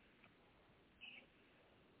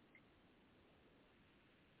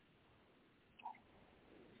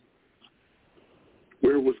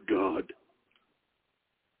 Where was God?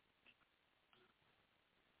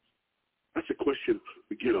 That's a question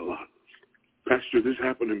we get a lot. Pastor, this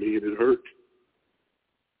happened to me and it hurt.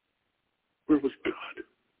 Where was God?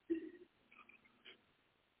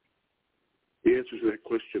 The answer to that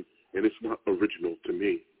question, and it's not original to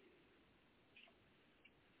me,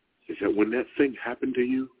 is that when that thing happened to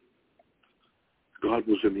you, God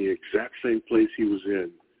was in the exact same place he was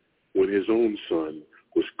in when his own son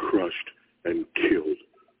was crushed and killed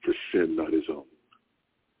for sin, not his own.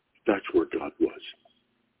 That's where God was.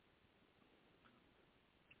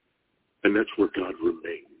 And that's where God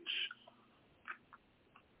remains.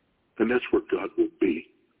 And that's where God will be.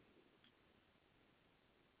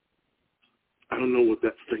 I don't know what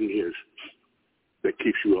that thing is that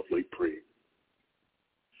keeps you up late praying.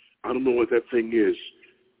 I don't know what that thing is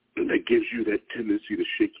that gives you that tendency to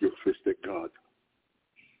shake your fist at God.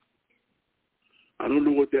 I don't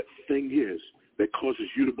know what that thing is that causes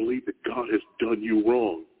you to believe that God has done you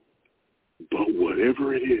wrong. But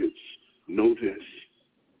whatever it is, know this.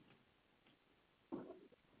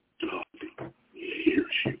 God hears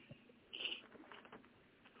you.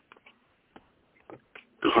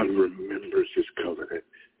 God remembers his covenant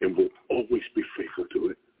and will always be faithful to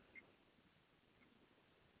it.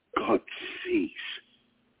 God sees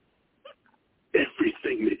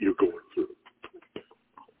everything that you're going through.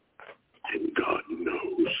 And God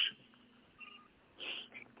knows.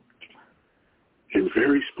 And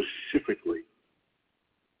very specifically,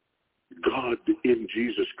 God in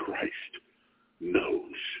Jesus Christ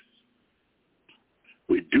knows.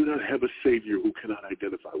 We do not have a Savior who cannot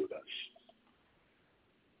identify with us.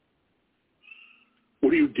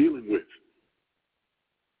 What are you dealing with?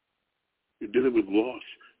 You're dealing with loss.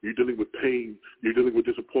 You're dealing with pain. You're dealing with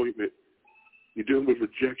disappointment. You're dealing with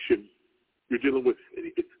rejection. You're dealing with,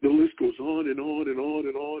 the list goes on and on and on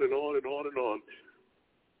and on and on and on and on.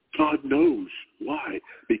 God knows. Why?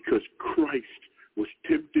 Because Christ was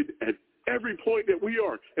tempted at every point that we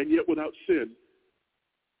are, and yet without sin.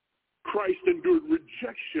 Christ endured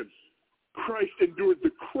rejection. Christ endured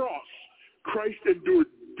the cross. Christ endured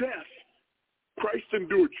death. Christ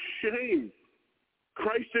endured shame.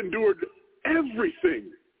 Christ endured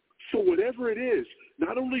everything. So whatever it is,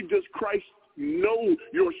 not only does Christ know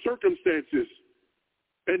your circumstances,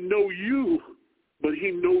 and know you, but he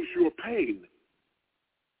knows your pain.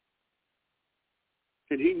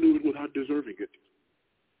 And he knew it without deserving it.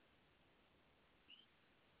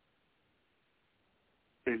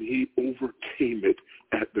 And he overcame it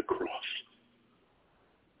at the cross.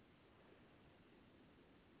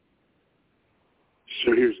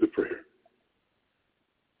 So here's the prayer.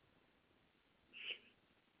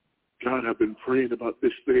 God, I've been praying about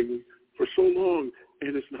this thing for so long,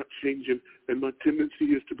 and it's not changing, and my tendency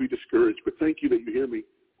is to be discouraged. But thank you that you hear me.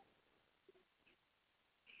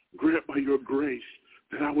 Grant by your grace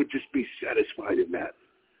that I would just be satisfied in that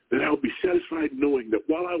I would be satisfied knowing that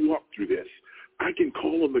while I walk through this, I can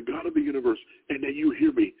call on the God of the universe and that you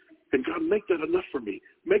hear me. And God, make that enough for me.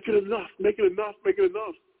 Make it enough, make it enough, make it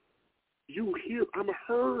enough. You hear, I'm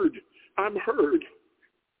heard.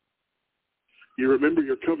 You remember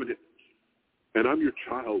your covenant, and I'm your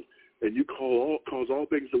child, and you cause all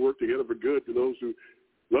things to work together for good to those who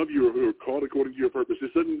love you or who are called according to your purpose.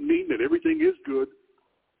 This doesn't mean that everything is good.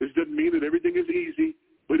 This doesn't mean that everything is easy,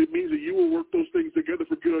 but it means that you will work those things together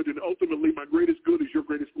for good, and ultimately my greatest good is your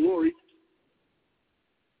greatest glory.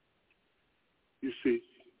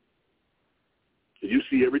 You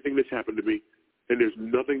see everything that's happened to me, and there's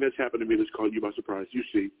nothing that's happened to me that's caught you by surprise. You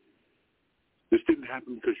see, this didn't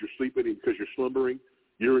happen because you're sleeping and because you're slumbering.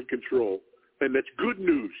 You're in control, and that's good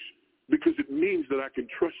news because it means that I can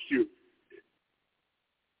trust you.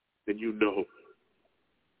 And you know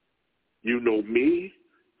me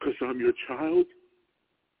because I'm your child.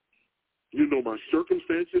 You know my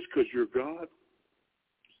circumstances because you're God,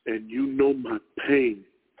 and you know my pain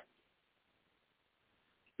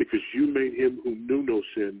because you made him who knew no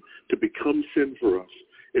sin to become sin for us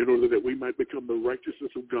in order that we might become the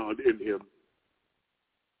righteousness of God in him.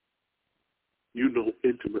 You know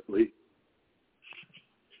intimately,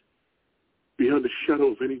 beyond a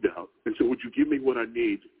shadow of any doubt. And so would you give me what I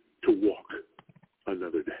need to walk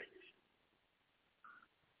another day?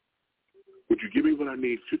 Would you give me what I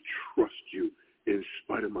need to trust you in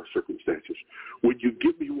spite of my circumstances? Would you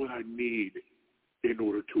give me what I need in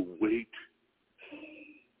order to wait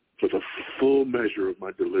for the full measure of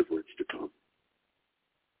my deliverance to come?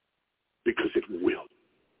 Because it will.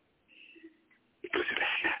 Because it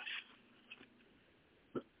has.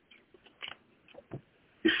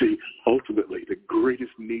 You see, ultimately, the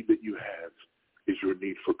greatest need that you have is your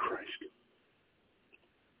need for Christ.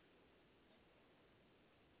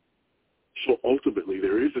 So ultimately,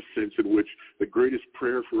 there is a sense in which the greatest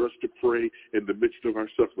prayer for us to pray in the midst of our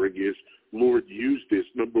suffering is, Lord, use this,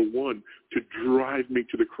 number one, to drive me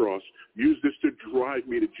to the cross. Use this to drive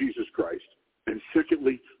me to Jesus Christ. And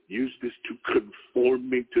secondly, use this to conform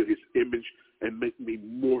me to his image and make me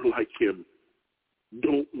more like him.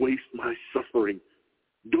 Don't waste my suffering.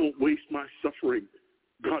 Don't waste my suffering.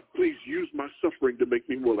 God, please use my suffering to make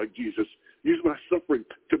me more like Jesus. Use my suffering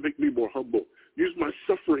to make me more humble. Use my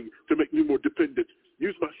suffering to make me more dependent.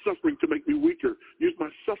 Use my suffering to make me weaker. Use my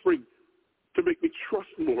suffering to make me trust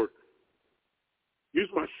more. Use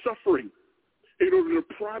my suffering in order to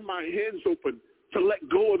pry my hands open to let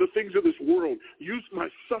go of the things of this world. Use my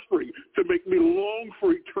suffering to make me long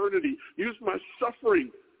for eternity. Use my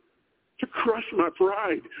suffering to crush my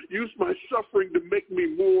pride. Use my suffering to make me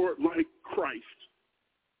more like Christ.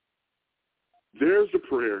 There's a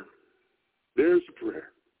prayer. There's a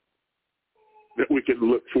prayer that we can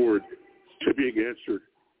look forward to being answered,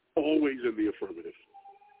 always in the affirmative.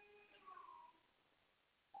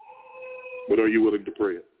 But are you willing to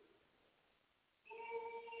pray it?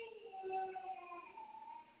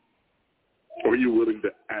 Are you willing to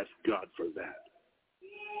ask God for that?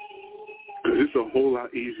 Because it's a whole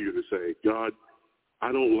lot easier to say, God,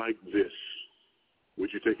 I don't like this. Would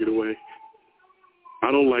you take it away?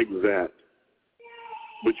 I don't like that.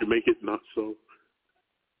 Would you make it not so?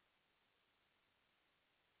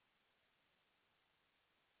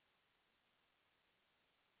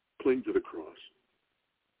 Cling to the cross.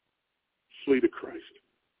 Flee to Christ.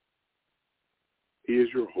 He is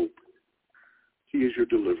your hope. He is your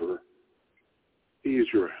deliverer. He is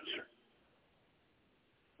your answer.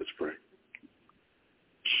 Let's pray.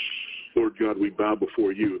 Lord God, we bow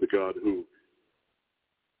before you, the God who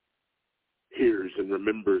hears and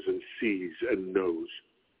remembers and sees and knows.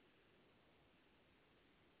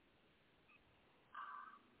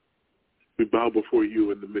 We bow before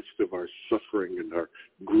you in the midst of our suffering and our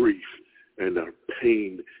grief and our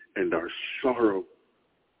pain and our sorrow.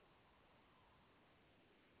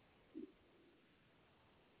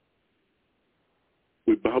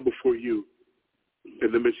 We bow before you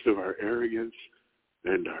in the midst of our arrogance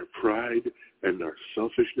and our pride and our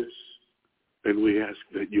selfishness, and we ask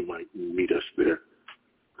that you might meet us there.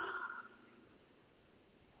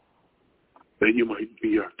 that you might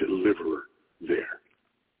be our deliverer there.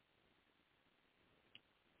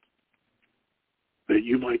 That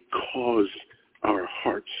you might cause our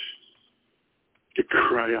hearts to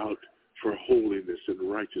cry out for holiness and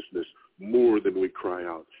righteousness more than we cry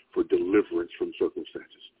out for deliverance from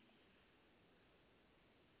circumstances.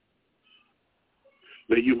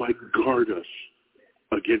 That you might guard us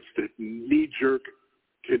against that knee-jerk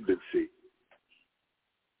tendency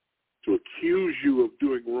to accuse you of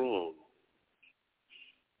doing wrong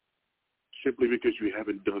simply because you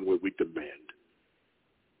haven't done what we demand.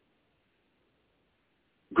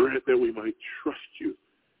 Grant that we might trust you,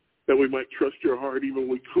 that we might trust your heart even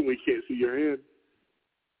when we can't see your hand,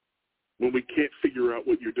 when we can't figure out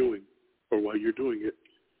what you're doing or why you're doing it.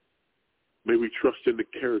 May we trust in the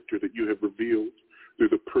character that you have revealed through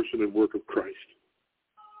the person and work of Christ.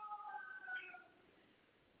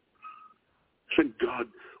 And God,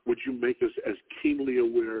 would you make us as keenly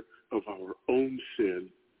aware of our own sin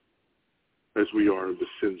as we are of the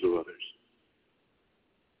sins of others,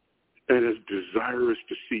 and as desirous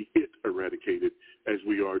to see it eradicated as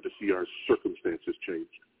we are to see our circumstances changed.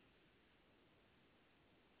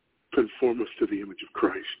 Conform us to the image of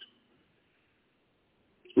Christ.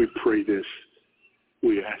 We pray this.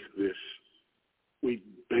 We ask this. We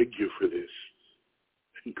beg you for this.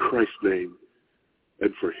 In Christ's name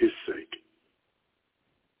and for his sake.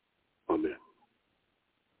 Amen.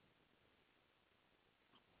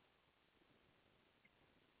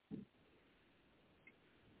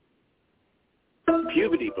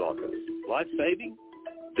 Puberty blockers, life-saving?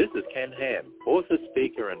 This is Ken Ham, author,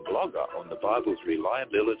 speaker, and blogger on the Bible's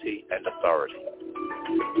reliability and authority.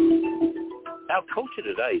 Our culture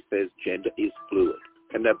today says gender is fluid,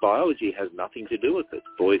 and that biology has nothing to do with it.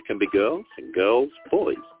 Boys can be girls, and girls,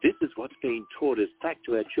 boys. This is what's being taught as fact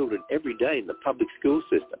to our children every day in the public school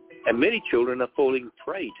system. And many children are falling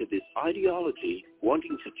prey to this ideology,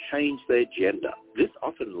 wanting to change their gender. This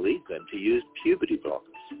often leads them to use puberty blockers.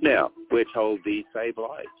 Now, we're told these save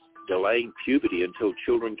lives, delaying puberty until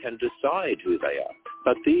children can decide who they are.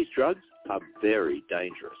 But these drugs are very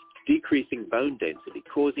dangerous, decreasing bone density,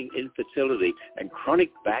 causing infertility and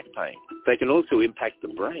chronic back pain. They can also impact the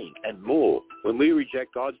brain and more. When we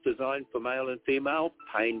reject God's design for male and female,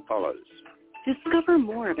 pain follows. Discover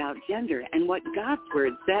more about gender and what God's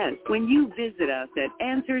Word says when you visit us at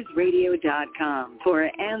AnswersRadio.com. For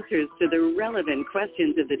answers to the relevant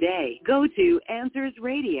questions of the day, go to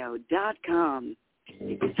AnswersRadio.com.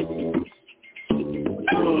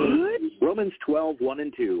 Romans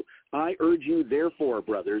 12:1-2. I urge you, therefore,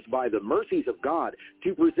 brothers, by the mercies of God,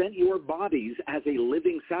 to present your bodies as a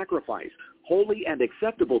living sacrifice, holy and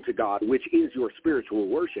acceptable to God, which is your spiritual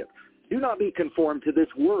worship. Do not be conformed to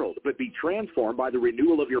this world, but be transformed by the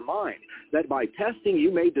renewal of your mind, that by testing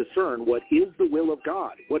you may discern what is the will of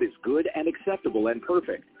God, what is good and acceptable and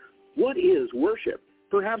perfect. What is worship?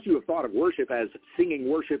 Perhaps you have thought of worship as singing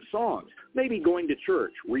worship songs, maybe going to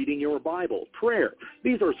church, reading your Bible, prayer.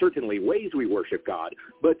 These are certainly ways we worship God,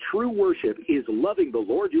 but true worship is loving the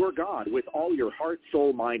Lord your God with all your heart,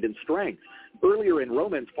 soul, mind, and strength. Earlier in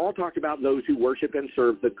Romans, Paul talked about those who worship and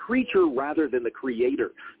serve the creature rather than the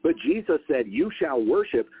Creator. But Jesus said, you shall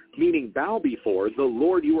worship, meaning bow before the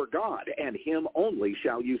Lord your God, and him only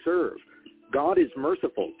shall you serve. God is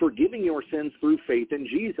merciful, forgiving your sins through faith in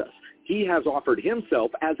Jesus. He has offered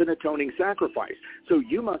himself as an atoning sacrifice, so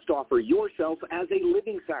you must offer yourself as a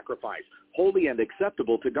living sacrifice, holy and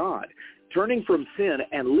acceptable to God, turning from sin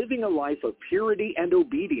and living a life of purity and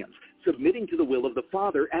obedience, submitting to the will of the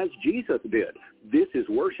Father as Jesus did. This is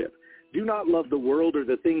worship. Do not love the world or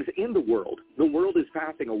the things in the world. The world is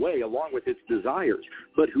passing away along with its desires,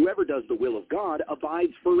 but whoever does the will of God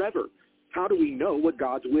abides forever. How do we know what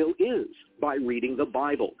God's will is? By reading the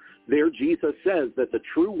Bible. There Jesus says that the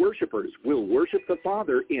true worshipers will worship the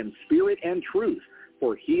Father in spirit and truth,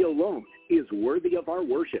 for he alone is worthy of our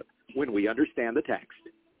worship when we understand the text.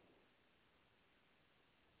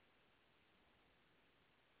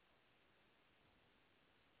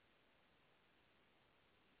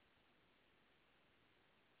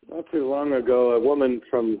 Not too long ago, a woman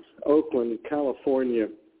from Oakland, California,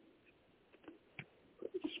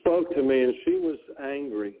 spoke to me, and she was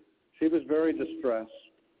angry. She was very distressed.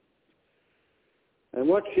 And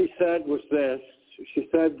what she said was this. She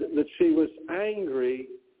said that she was angry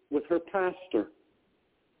with her pastor.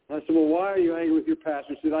 I said, well, why are you angry with your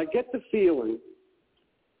pastor? She said, I get the feeling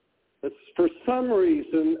that for some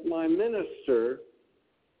reason my minister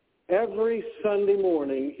every Sunday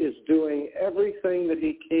morning is doing everything that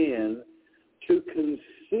he can to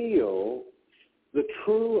conceal the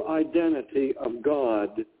true identity of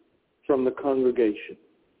God from the congregation.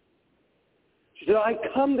 She said, I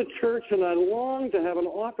come to church and I long to have an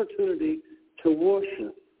opportunity to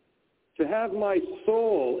worship, to have my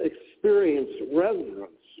soul experience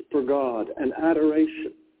reverence for God and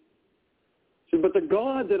adoration. She said, but the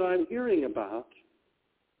God that I'm hearing about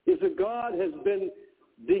is a God has been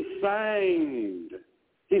defanged.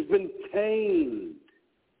 He's been tamed.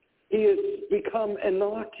 He has become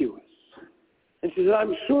innocuous. And she said,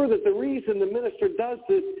 I'm sure that the reason the minister does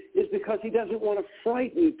this is because he doesn't want to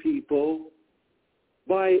frighten people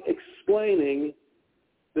by explaining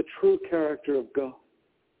the true character of God.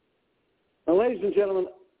 Now, ladies and gentlemen,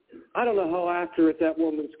 I don't know how accurate that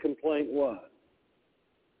woman's complaint was,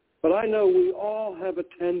 but I know we all have a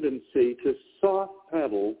tendency to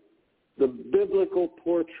soft-pedal the biblical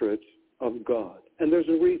portrait of God, and there's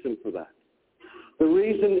a reason for that. The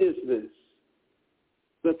reason is this,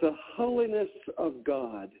 that the holiness of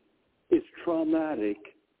God is traumatic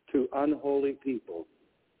to unholy people.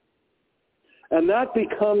 And that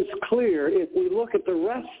becomes clear if we look at the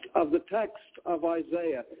rest of the text of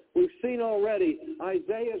Isaiah. We've seen already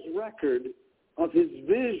Isaiah's record of his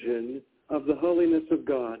vision of the holiness of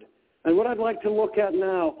God. And what I'd like to look at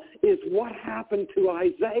now is what happened to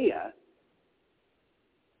Isaiah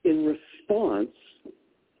in response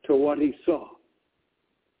to what he saw.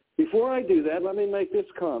 Before I do that, let me make this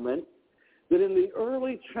comment, that in the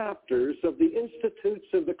early chapters of the Institutes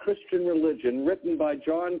of the Christian Religion, written by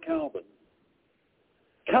John Calvin,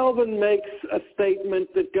 Calvin makes a statement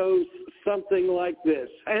that goes something like this: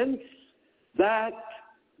 hence that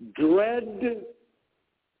dread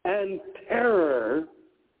and terror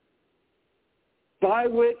by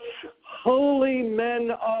which holy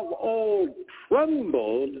men of old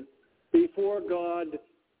trembled before God,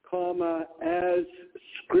 as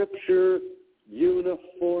Scripture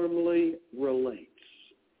uniformly relates.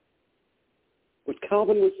 What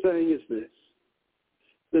Calvin was saying is this,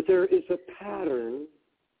 that there is a pattern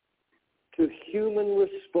to human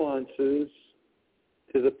responses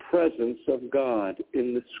to the presence of God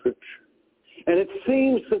in the Scripture. And it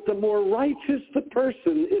seems that the more righteous the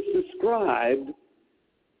person is described,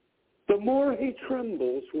 the more he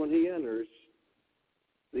trembles when he enters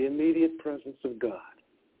the immediate presence of God.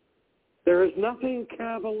 There is nothing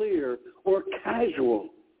cavalier or casual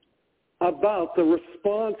about the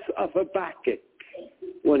response of Habakkuk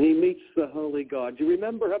when he meets the holy God. Do you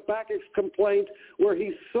remember Habakkuk's complaint where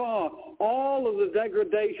he saw all of the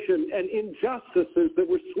degradation and injustices that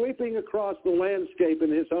were sweeping across the landscape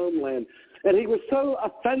in his homeland? And he was so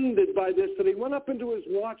offended by this that he went up into his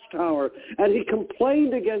watchtower and he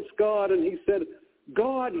complained against God, and he said,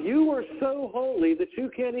 God, you are so holy that you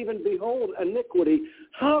can't even behold iniquity.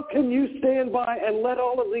 How can you stand by and let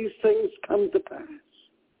all of these things come to pass?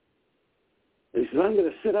 And he said, I'm going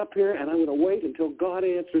to sit up here and I'm going to wait until God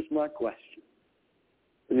answers my question.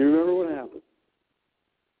 And you remember what happened?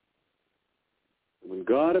 When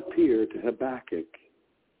God appeared to Habakkuk,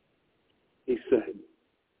 he said,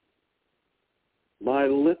 my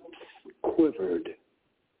lips quivered,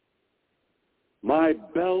 my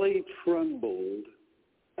belly trembled,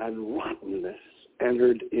 and rottenness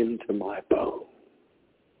entered into my bone.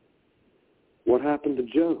 What happened to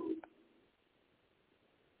Job?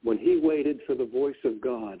 When he waited for the voice of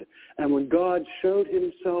God, and when God showed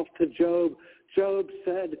himself to Job, Job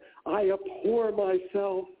said, I abhor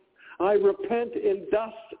myself. I repent in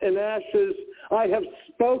dust and ashes. I have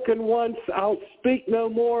spoken once. I'll speak no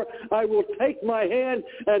more. I will take my hand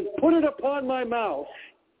and put it upon my mouth.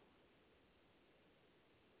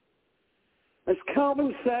 As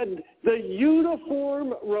Calvin said, the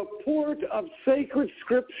uniform report of sacred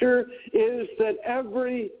Scripture is that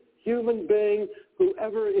every human being,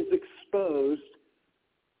 whoever is exposed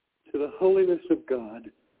to the holiness of God,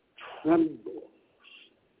 trembles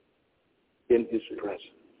in his presence.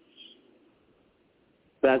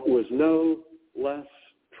 That was no less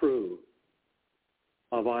true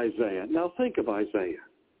of Isaiah. Now think of Isaiah.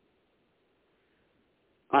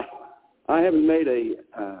 I haven't made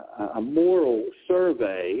a moral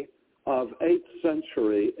survey of 8th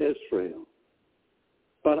century Israel,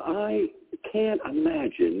 but I can't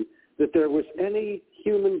imagine that there was any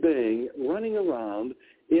human being running around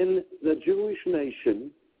in the Jewish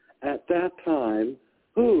nation at that time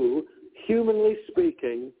who, humanly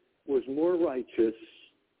speaking, was more righteous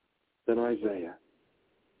than Isaiah.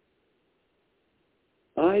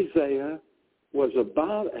 Isaiah was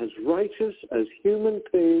about as righteous as human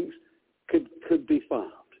beings could be found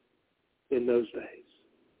in those days.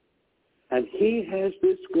 And he has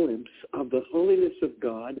this glimpse of the holiness of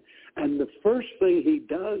God, and the first thing he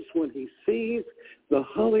does when he sees the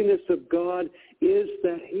holiness of God is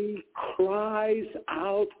that he cries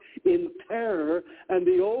out in terror, and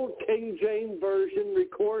the old King James Version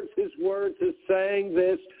records his words as saying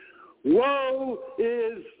this, "Woe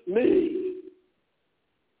is me,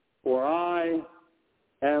 for I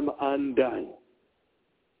am undone."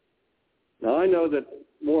 Now, I know that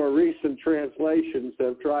more recent translations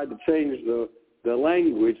have tried to change the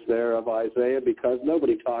language there of Isaiah because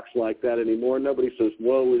nobody talks like that anymore. Nobody says,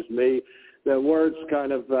 "Woe is me." The word's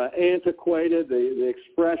kind of antiquated. The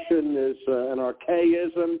expression is an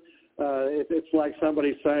archaism. It's like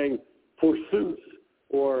somebody saying, "Forsooth,"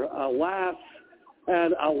 or "alas,"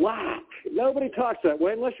 and "alack." Nobody talks that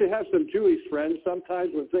way unless you have some Jewish friends.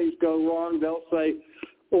 Sometimes when things go wrong, they'll say,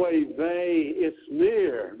 "Oy vey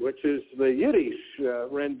ismir," which is the Yiddish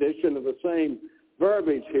rendition of the same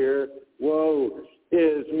verbiage here, "woe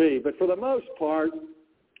is me." But for the most part,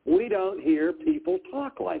 we don't hear people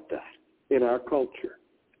talk like that in our culture.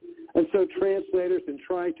 And so translators, in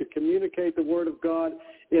trying to communicate the Word of God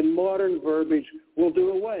in modern verbiage, will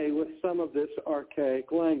do away with some of this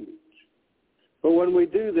archaic language. But when we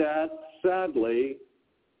do that, sadly,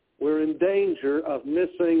 we're in danger of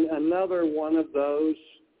missing another one of those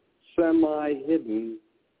semi-hidden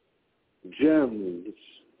gems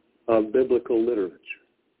of biblical literature.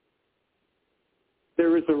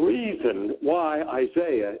 There is a reason why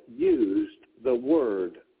Isaiah used the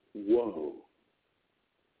word woe.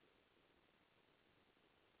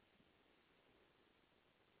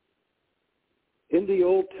 In the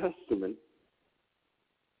Old Testament,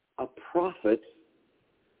 a prophet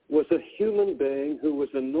was a human being who was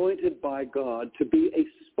anointed by God to be a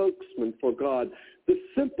spokesman for God. The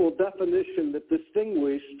simple definition that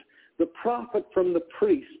distinguished the prophet from the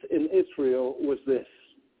priest in Israel was this,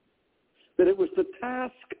 that it was the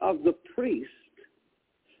task of the priest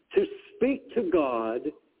to speak to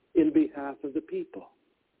God in behalf of the people.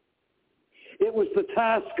 It was the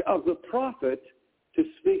task of the prophet to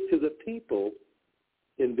speak to the people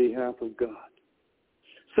in behalf of God.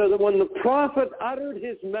 So that when the prophet uttered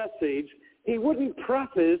his message, he wouldn't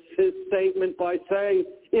preface his statement by saying,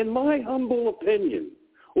 "In my humble opinion,"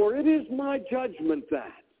 or "It is my judgment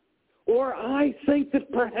that," or "I think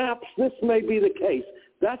that perhaps this may be the case."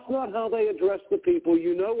 That's not how they addressed the people.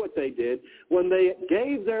 You know what they did. When they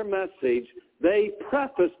gave their message, they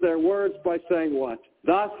prefaced their words by saying what?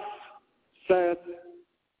 "Thus saith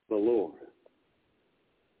the Lord."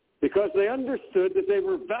 Because they understood that they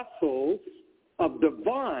were vessels of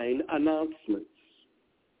divine announcements.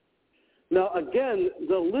 Now, again,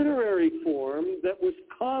 the literary form that was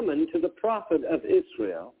common to the prophet of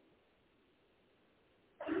Israel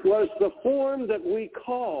was the form that we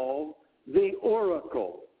call the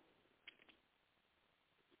oracle.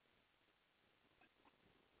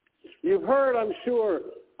 You've heard, I'm sure,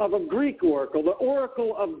 of a Greek oracle, the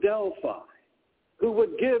Oracle of Delphi, who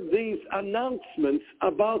would give these announcements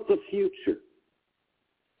about the future.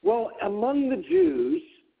 Well, among the Jews,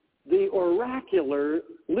 the oracular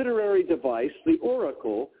literary device, the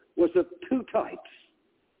oracle, was of two types.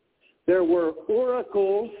 There were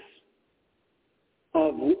oracles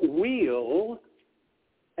of weal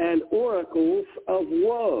and oracles of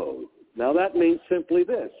woe. Now that means simply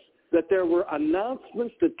this, that there were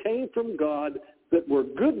announcements that came from God that were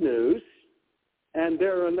good news, and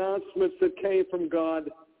there are announcements that came from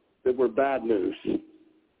God that were bad news.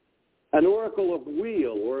 An oracle of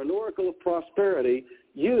weal or an oracle of prosperity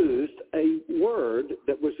used a word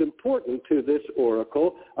that was important to this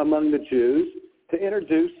oracle among the Jews to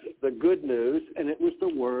introduce the good news, and it was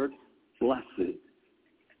the word blessed.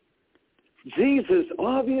 Jesus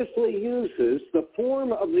obviously uses the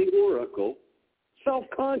form of the oracle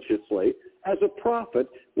self-consciously as a prophet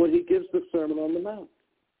when he gives the Sermon on the Mount.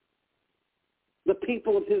 The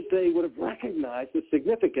people of his day would have recognized the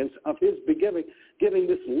significance of his giving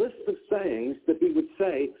this list of sayings that he would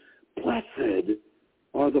say, "Blessed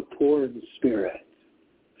are the poor in spirit.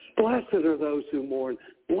 Blessed are those who mourn.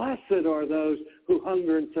 Blessed are those who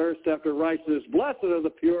hunger and thirst after righteousness. Blessed are the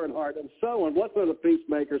pure in heart," and so on. Blessed are the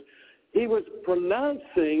peacemakers. He was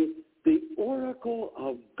pronouncing the oracle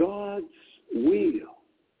of God's will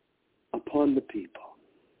upon the people.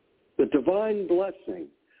 The divine blessing,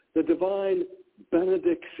 the divine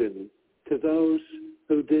benediction to those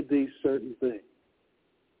who did these certain things.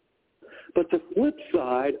 But the flip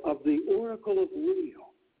side of the oracle of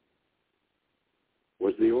weal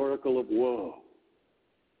was the oracle of woe,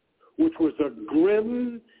 which was a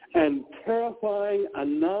grim and terrifying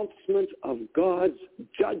announcement of God's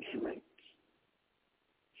judgment.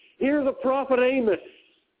 Here the prophet Amos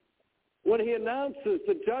when he announces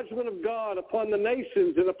the judgment of God upon the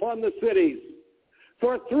nations and upon the cities.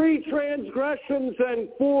 For 3 transgressions and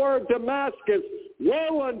 4 Damascus,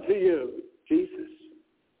 woe unto you, Jesus.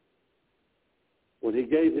 When he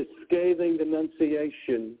gave his scathing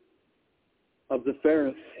denunciation of the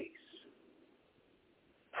Pharisees,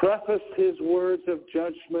 prefaced his words of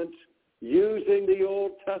judgment using the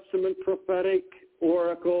Old Testament prophetic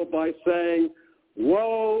oracle by saying,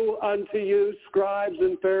 woe unto you, scribes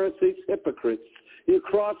and Pharisees, hypocrites. You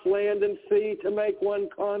cross land and sea to make one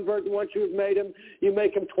convert, and once you've made him, you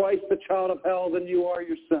make him twice the child of hell than you are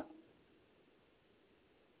yourself.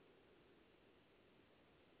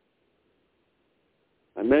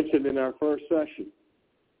 I mentioned in our first session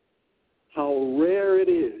how rare it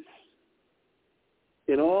is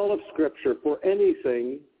in all of Scripture for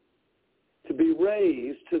anything to be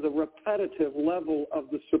raised to the repetitive level of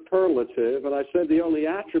the superlative. And I said the only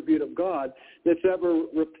attribute of God that's ever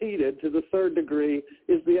repeated to the 3rd degree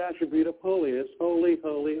is the attribute of holiness, holy,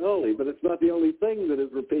 holy, holy. But it's not the only thing that is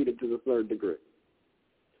repeated to the 3rd degree.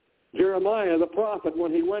 Jeremiah, the prophet,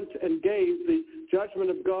 when he went and gave the judgment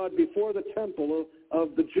of God before the temple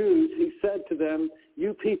of the Jews, he said to them,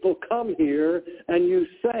 you people come here and you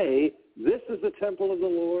say, this is the temple of the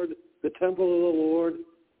Lord, the temple of the Lord,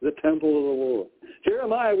 the temple of the Lord.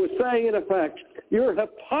 Jeremiah was saying, in effect, your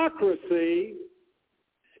hypocrisy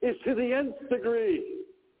is to the nth degree.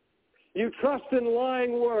 You trust in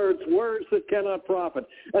lying words, words that cannot profit.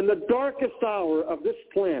 And the darkest hour of this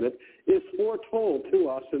planet is foretold to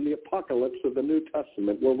us in the apocalypse of the New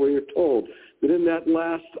Testament, where we are told that in that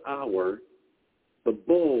last hour, the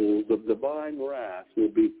bowls of divine wrath will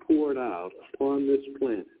be poured out upon this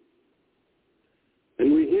planet.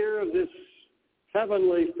 And we hear of this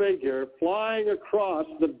heavenly figure flying across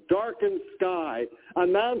the darkened sky,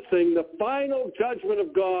 announcing the final judgment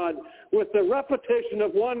of God with the repetition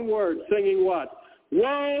of one word, singing what?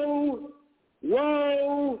 Woe,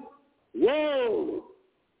 woe, woe.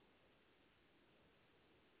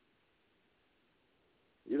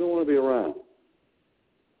 You don't want to be around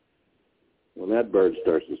when that bird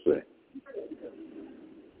starts to sing.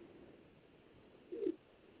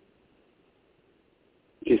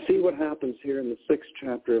 You see what happens here in the 6th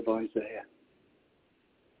chapter of Isaiah?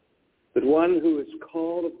 That one who is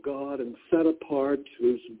called of God and set apart,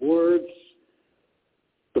 whose words,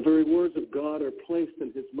 the very words of God, are placed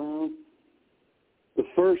in his mouth, the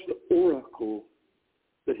first oracle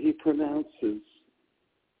that he pronounces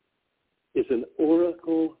is an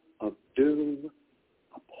oracle of doom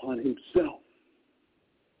upon himself.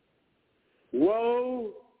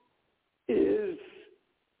 Woe is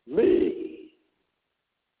me.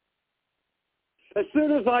 As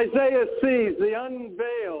soon as Isaiah sees the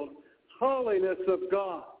unveiled holiness of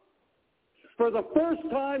God, for the first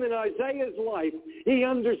time in Isaiah's life, he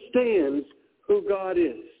understands who God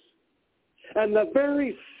is. And the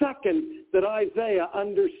very second that Isaiah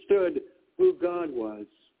understood who God was,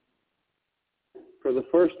 for the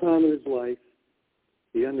first time in his life,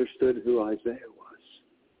 he understood who Isaiah was.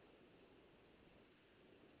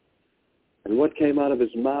 And what came out of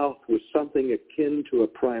his mouth was something akin to a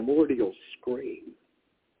primordial scream.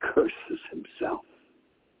 Curses himself.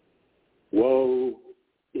 Woe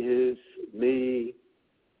is me,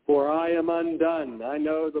 for I am undone. I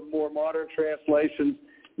know the more modern translations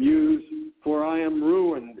use, for I am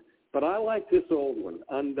ruined. But I like this old one,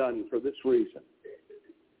 undone, for this reason.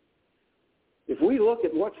 If we look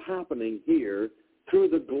at what's happening here through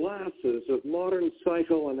the glasses of modern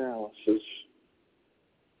psychoanalysis,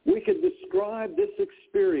 we could describe this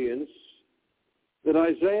experience that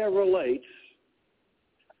Isaiah relates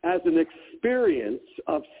as an experience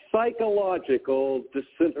of psychological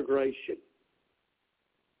disintegration.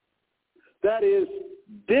 That is,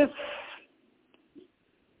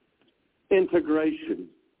 disintegration.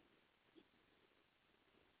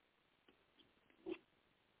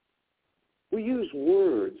 We use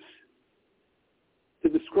words to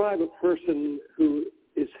describe a person who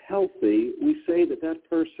is healthy. We say that that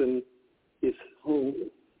person is whole.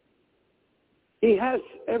 He has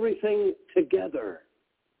everything together.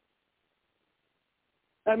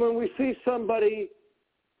 And when we see somebody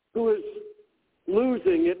who is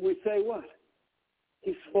losing it, we say what?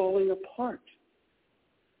 He's falling apart.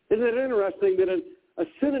 Isn't it interesting that a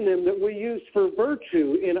synonym that we use for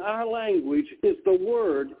virtue in our language is the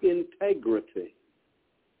word integrity?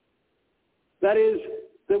 That is,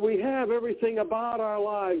 that we have everything about our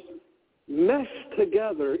lives meshed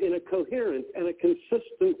together in a coherent and a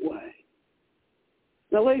consistent way.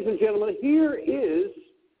 Now, ladies and gentlemen, here is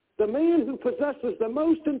the man who possesses the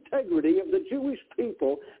most integrity of the Jewish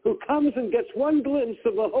people, who comes and gets one glimpse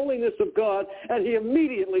of the holiness of God, and he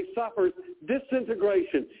immediately suffers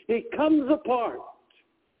disintegration. He comes apart.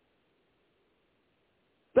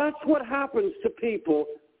 That's what happens to people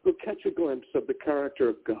who catch a glimpse of the character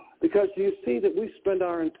of God. Because you see that we spend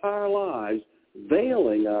our entire lives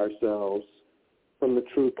veiling ourselves from the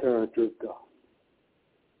true character of God.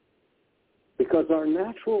 Because our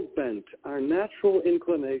natural bent, our natural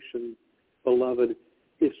inclination, beloved,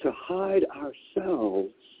 is to hide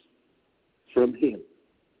ourselves from him.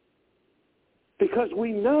 Because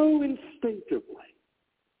we know instinctively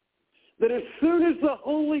that as soon as the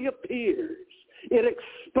holy appears, it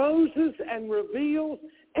exposes and reveals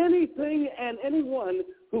anything and anyone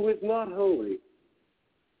who is not holy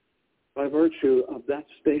by virtue of that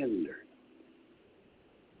standard.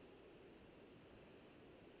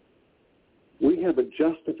 We have a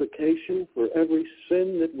justification for every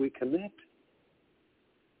sin that we commit.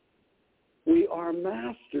 We are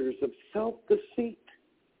masters of self-deceit.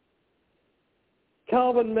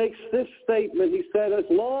 Calvin makes this statement. He said, as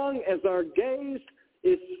long as our gaze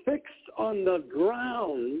is fixed on the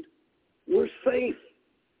ground, we're safe.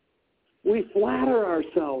 We flatter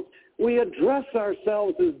ourselves. We address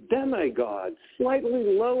ourselves as demigods, slightly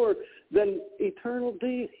lower than eternal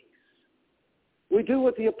deities. We do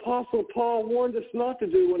what the Apostle Paul warned us not to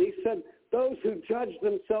do when he said, those who judge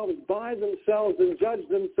themselves by themselves and judge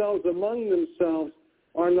themselves among themselves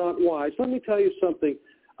are not wise. Let me tell you something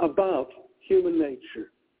about human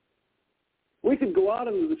nature. We could go out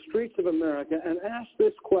into the streets of America and ask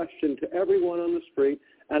this question to everyone on the street,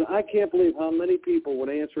 and I can't believe how many people would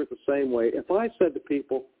answer it the same way. If I said to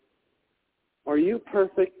people, are you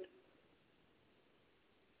perfect?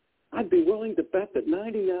 I'd be willing to bet that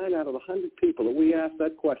 99 out of 100 people that we ask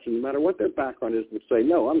that question, no matter what their background is, would say,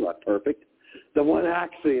 no, I'm not perfect. The one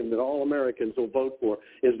axiom that all Americans will vote for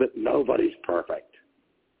is that nobody's perfect.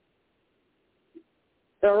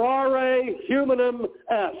 Errare humanum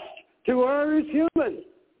est. To err is human.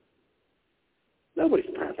 Nobody's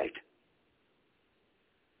perfect.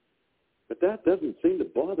 But that doesn't seem to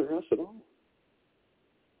bother us at all.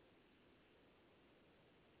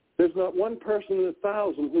 There's not one person in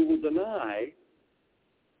 1,000 who will deny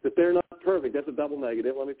that they're not perfect. That's a double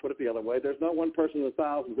negative. Let me put it the other way. There's not one person in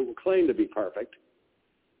 1,000 who will claim to be perfect.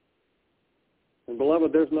 And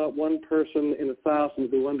beloved, there's not one person in 1,000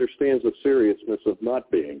 who understands the seriousness of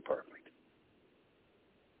not being perfect.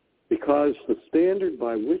 Because the standard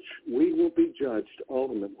by which we will be judged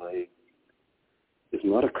ultimately is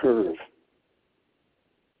not a curve,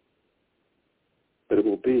 but it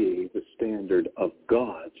will be the standard of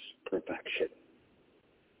God's perfection.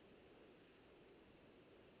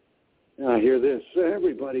 Now I hear this,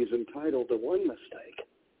 everybody's entitled to one mistake.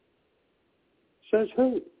 Says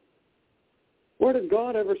who? Where did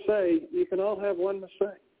God ever say you can all have one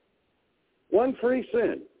mistake? One free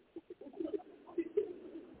sin.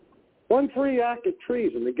 One free act of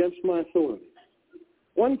treason against my authority.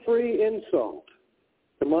 One free insult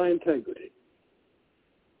to my integrity.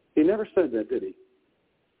 He never said that, did he?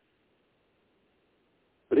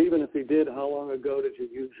 But even if he did, how long ago did you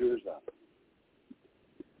use yours up?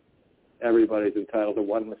 Everybody's entitled to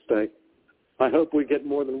one mistake. I hope we get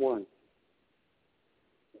more than one.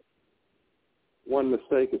 One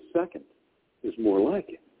mistake a second is more like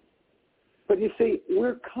it. But you see,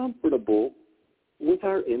 we're comfortable with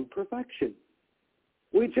our imperfection.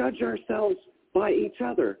 We judge ourselves by each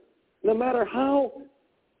other. No matter how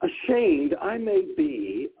ashamed I may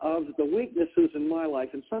be of the weaknesses in my life,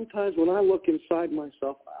 and sometimes when I look inside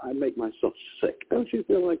myself, I make myself sick. Don't you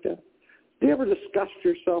feel like that? Do you ever disgust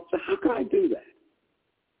yourself? Say, how could I do that?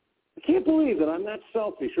 I can't believe that I'm that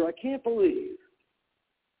selfish, or I can't believe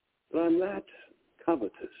that I'm that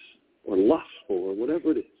covetous or lustful or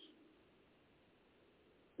whatever it is.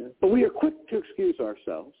 Yeah? But we are quick to excuse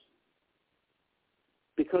ourselves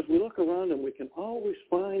because we look around and we can always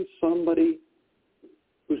find somebody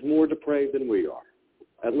who's more depraved than we are,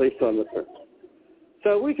 at least on the surface.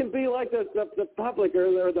 So we can be like the publican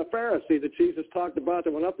or the Pharisee that Jesus talked about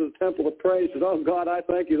that went up to the temple to pray and said, oh, God, I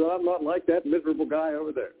thank you that I'm not like that miserable guy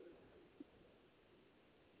over there.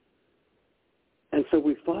 And so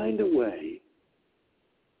we find a way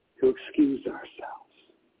to excuse ourselves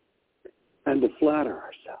and to flatter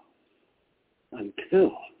ourselves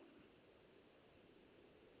until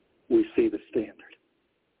we see the standard.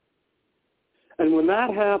 And when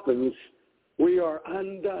that happens, we are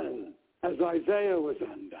undone, as Isaiah was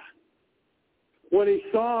undone. When he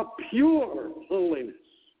saw pure holiness,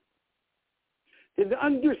 he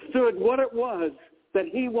understood what it was that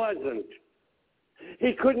he wasn't.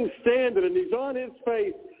 He couldn't stand it, and he's on his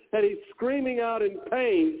face, and he's screaming out in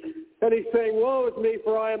pain, and he's saying, "Woe is me,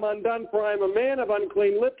 for I am undone, for I am a man of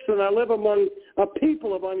unclean lips, and I live among a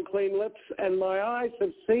people of unclean lips, and my eyes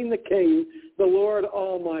have seen the King, the Lord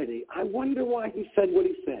Almighty." I wonder why he said what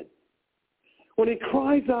he said. When he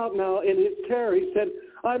cries out now in his terror, he said,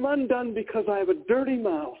 "I'm undone because I have a dirty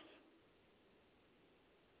mouth."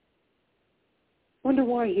 Wonder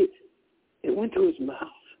why it went to his mouth.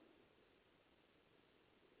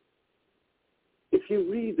 If you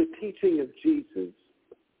read the teaching of Jesus,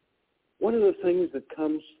 one of the things that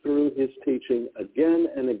comes through his teaching again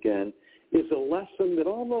and again is a lesson that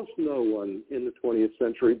almost no one in the 20th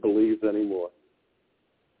century believes anymore.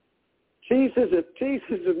 If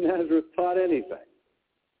Jesus of Nazareth taught anything,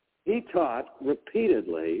 he taught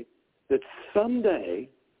repeatedly that someday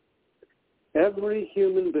every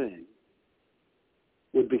human being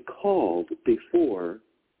would be called before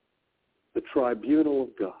the tribunal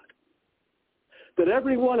of God. That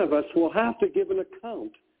every one of us will have to give an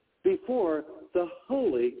account before the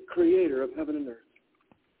holy creator of heaven and earth.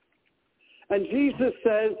 And Jesus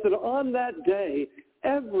says that on that day,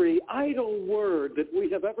 every idle word that we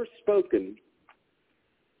have ever spoken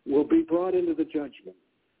will be brought into the judgment.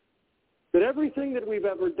 That everything that we've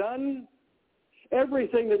ever done,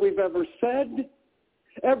 everything that we've ever said,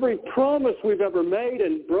 every promise we've ever made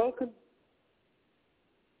and broken,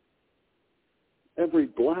 every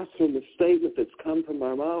blasphemous statement that's come from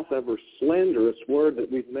our mouth, every slanderous word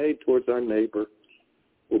that we've made towards our neighbor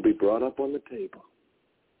will be brought up on the table.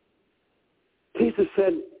 Jesus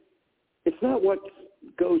said, it's not what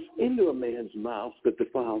goes into a man's mouth that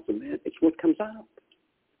defiles a man, it's what comes out.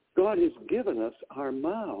 God has given us our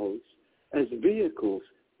mouths as vehicles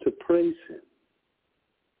to praise him,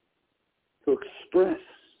 to express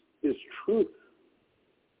his truth.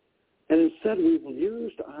 And instead we've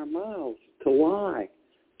used our mouths to lie,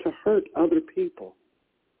 to hurt other people,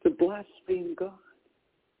 to blaspheme God.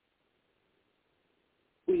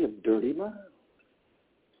 We have dirty mouths.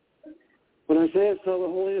 When Isaiah saw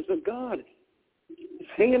the holiness of God, his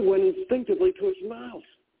hand went instinctively to his mouth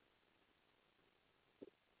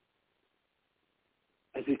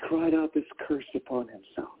as he cried out this curse upon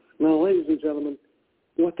himself. Now, ladies and gentlemen,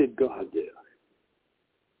 what did God do?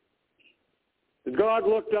 Did God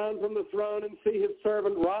look down from the throne and see his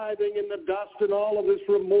servant writhing in the dust in all of this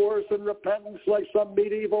remorse and repentance like some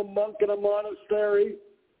medieval monk in a monastery,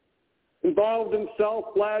 involved in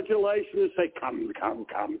self-flagellation, and say, come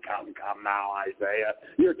now, Isaiah.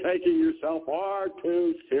 You're taking yourself far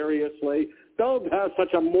too seriously. Don't have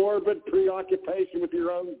such a morbid preoccupation with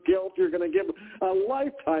your own guilt. You're going to give a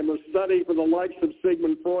lifetime of study for the likes of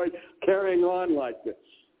Sigmund Freud carrying on like this.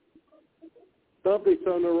 Don't be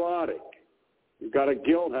so neurotic. You've got a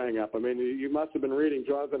guilt hang-up. I mean, you must have been reading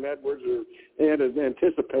Jonathan Edwards and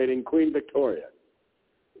anticipating Queen Victoria.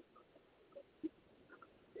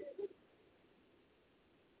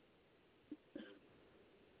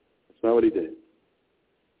 That's not what he did.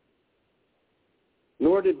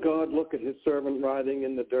 Nor did God look at his servant writhing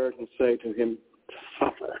in the dirt and say to him,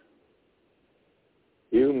 suffer,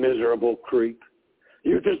 you miserable creep.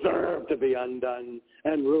 You deserve to be undone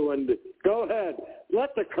and ruined. Go ahead.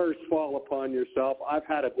 Let the curse fall upon yourself. I've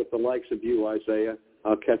had it with the likes of you, Isaiah.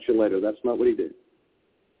 I'll catch you later. That's not what he did.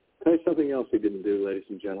 Tell you something else he didn't do, ladies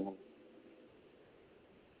and gentlemen.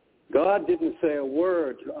 God didn't say a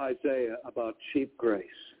word to Isaiah about cheap grace.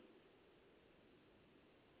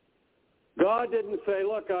 God didn't say,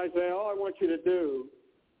 look, Isaiah, all I want you to do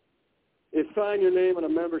is sign your name on a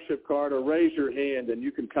membership card or raise your hand and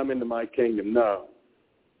you can come into my kingdom. No.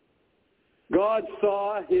 God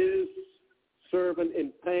saw his servant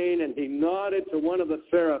in pain, and he nodded to one of the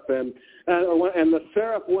seraphim, and the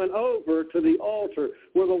seraph went over to the altar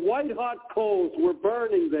where the white-hot coals were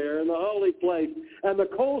burning there in the holy place, and the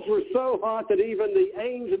coals were so hot that even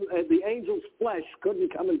the angel's flesh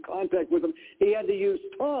couldn't come in contact with them. He had to use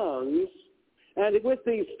tongs, and with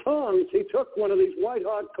these tongs, he took one of these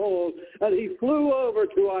white-hot coals, and he flew over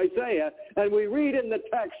to Isaiah, and we read in the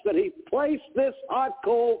text that he placed this hot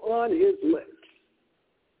coal on his lips.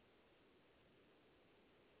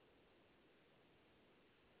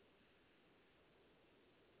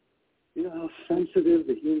 You know how sensitive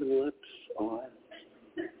the human lips are?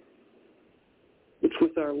 It's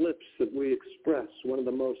with our lips that we express one of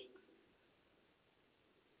the most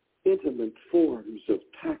intimate forms of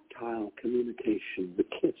tactile communication, the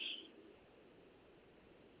kiss.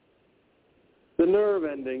 The nerve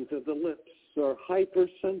endings of the lips are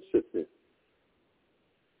hypersensitive.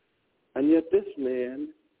 And yet this man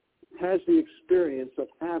has the experience of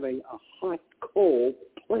having a hot coal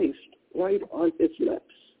placed right on his lips.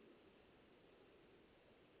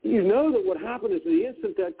 You know that what happened is the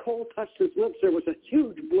instant that coal touched his lips, there was a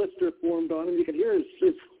huge blister formed on him. You could hear his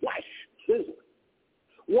flesh sizzling.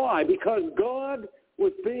 Why? Because God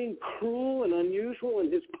was being cruel and unusual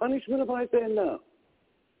in his punishment of Isaiah? No.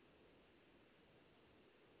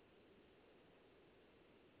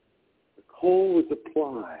 The coal was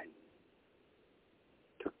applied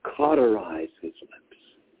to cauterize his lips,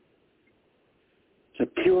 to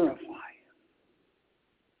purify him,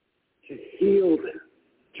 to heal them,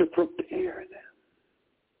 to prepare them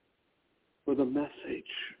for the message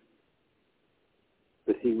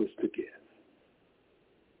that he was to give.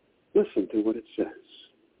 Listen to what it says.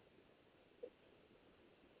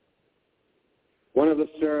 One of the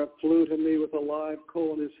seraphs flew to me with a live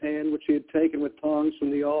coal in his hand, which he had taken with tongs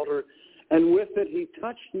from the altar, and with it he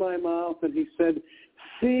touched my mouth, and he said,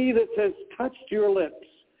 "See, this has touched your lips.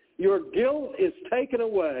 Your guilt is taken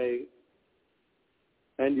away,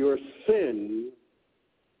 and your sin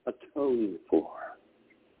atoned for."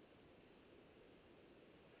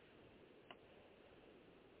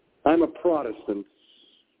 I'm a Protestant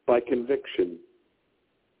by conviction.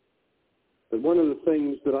 But one of the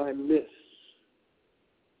things that I miss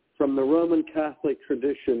from the Roman Catholic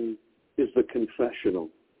tradition is the confessional.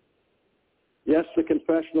 Yes, the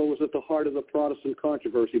confessional was at the heart of the Protestant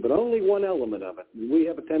controversy, but only one element of it. We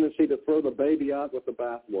have a tendency to throw the baby out with the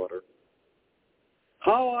bathwater.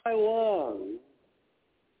 How I long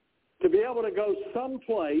to be able to go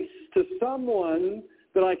someplace to someone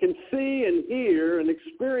that I can see and hear and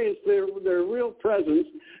experience their real presence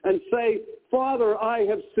and say, "Father, I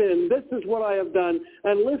have sinned. This is what I have done,"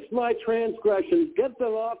 and list my transgressions, get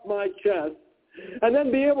them off my chest, and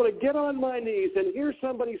then be able to get on my knees and hear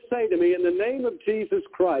somebody say to me, "In the name of Jesus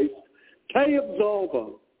Christ, te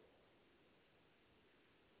absolvo."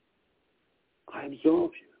 I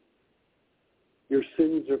absolve you. Your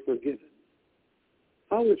sins are forgiven.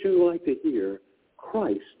 How would you like to hear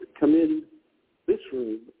Christ come in this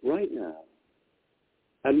room right now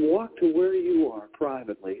and walk to where you are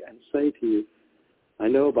privately and say to you, "I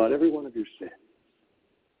know about every one of your sins.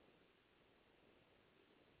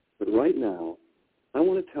 But right now, I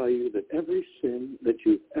want to tell you that every sin that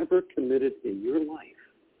you've ever committed in your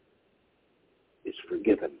life is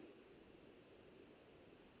forgiven.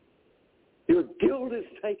 Your guilt is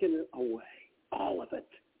taken away, all of it.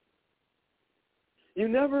 You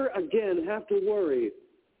never again have to worry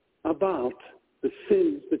about the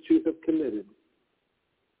sins that you have committed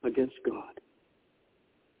against God.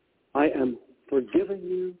 I am forgiving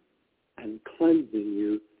you and cleansing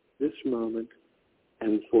you this moment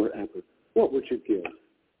and forever. What would you give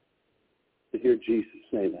to hear Jesus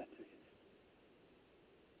say that to you?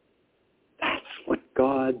 That's what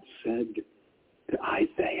God said to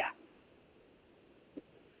Isaiah.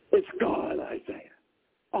 It's gone, Isaiah.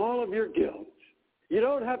 All of your guilt. You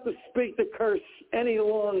don't have to speak the curse any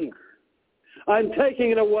longer. I'm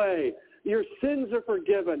taking it away. Your sins are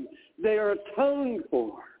forgiven. They are atoned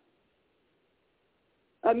for.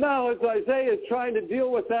 And now as Isaiah is trying to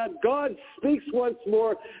deal with that, God speaks once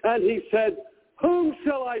more, and he said, "Whom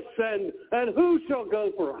shall I send, and who shall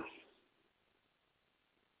go for us?"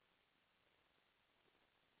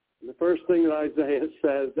 And the first thing that Isaiah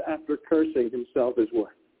says after cursing himself is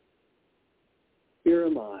what? "Here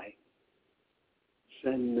am I.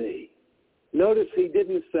 Send me." Notice he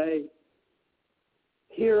didn't say,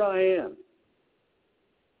 "Here I am."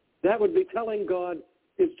 That would be telling God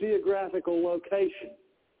his geographical location.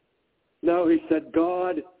 No, he said,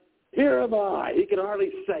 "God, here am I." He can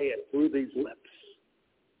hardly say it through these lips.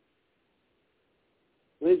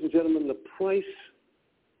 Ladies and gentlemen, the price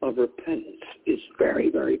of repentance is very,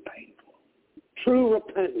 very painful. True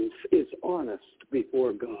repentance is honest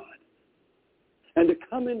before God. And to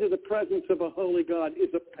come into the presence of a holy God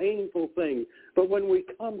is a painful thing. But when we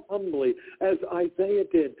come humbly, as Isaiah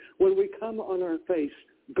did, when we come on our face,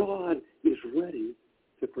 God is ready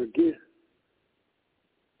to forgive,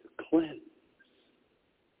 to cleanse,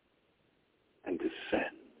 and to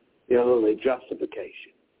send. The only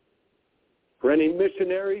justification for any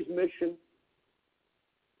missionary's mission,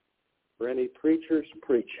 for any preacher's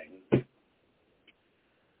preaching,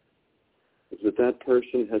 is that that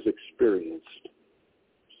person has experienced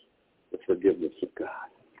the forgiveness of God.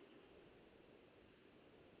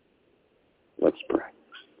 Let's pray.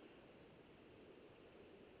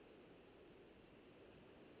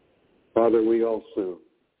 Father, we also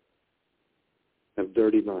have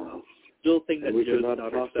dirty mouths, and we cannot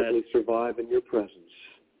possibly survive in your presence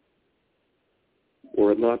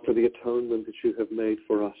were it not for the atonement that you have made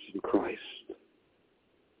for us in Christ.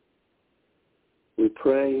 We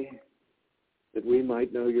pray that we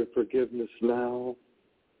might know your forgiveness now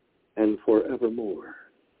and forevermore.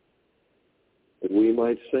 that we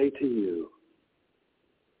might say to you,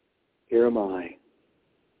 here am I,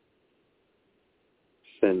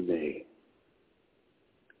 send me.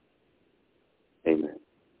 Amen.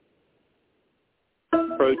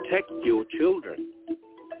 Protect your children.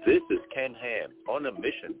 This is Ken Ham on a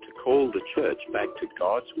mission to call the church back to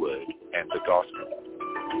God's Word and the Gospel.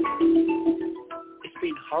 It's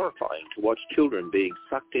been horrifying to watch children being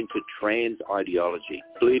sucked into trans ideology,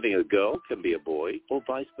 believing a girl can be a boy or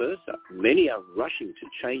vice versa. Many are rushing to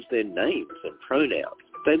change their names and pronouns.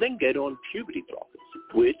 They then get on puberty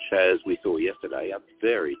blockers, which, as we saw yesterday, are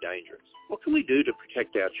very dangerous. What can we do to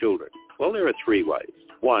protect our children? Well, there are 3 ways.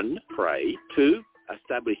 1, pray. 2,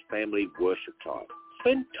 establish family worship time.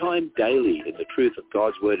 Spend time daily in the truth of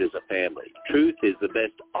God's Word as a family. Truth is the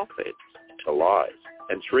best offense to lies.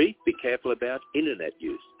 And 3, be careful about internet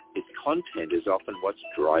use. Its content is often what's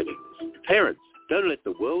driving this. Parents, don't let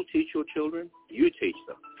the world teach your children. You teach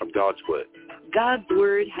them from God's Word. God's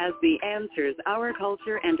Word has the answers our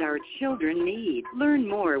culture and our children need. Learn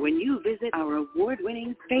more when you visit our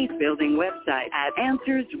award-winning faith-building website at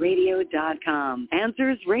AnswersRadio.com.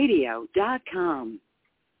 AnswersRadio.com.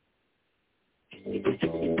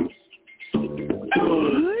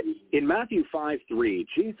 In Matthew 5:3,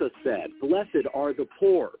 Jesus said, "Blessed are the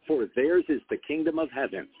poor, for theirs is the kingdom of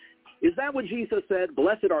heaven." Is that what Jesus said?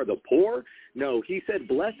 Blessed are the poor? No, he said,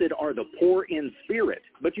 blessed are the poor in spirit.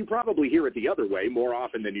 But you probably hear it the other way more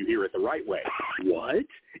often than you hear it the right way. What?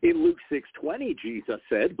 In Luke 6:20, Jesus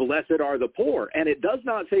said, blessed are the poor. And it does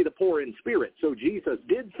not say the poor in spirit. So Jesus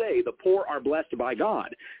did say the poor are blessed by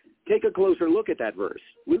God. Take a closer look at that verse.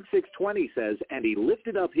 Luke 6:20 says, and he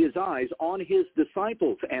lifted up his eyes on his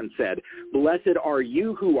disciples and said, blessed are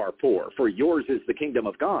you who are poor, for yours is the kingdom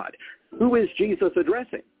of God. Who is Jesus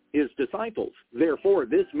addressing? His disciples. Therefore,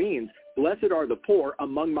 this means, blessed are the poor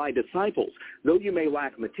among my disciples. Though you may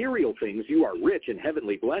lack material things, you are rich in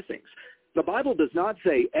heavenly blessings. The Bible does not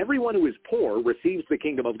say everyone who is poor receives the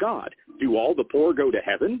kingdom of God. Do all the poor go to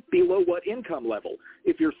heaven? Below what income level?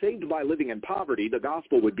 If you're saved by living in poverty, the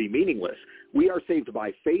gospel would be meaningless. We are saved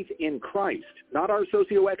by faith in Christ, not our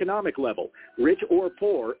socioeconomic level. Rich or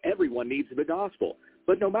poor, everyone needs the gospel.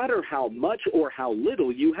 But no matter how much or how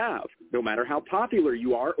little you have, no matter how popular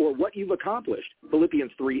you are or what you've accomplished,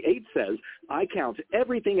 Philippians 3:8 says, I count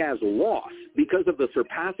everything as loss because of the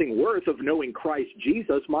surpassing worth of knowing Christ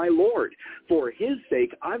Jesus my Lord. For his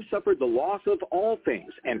sake I've suffered the loss of all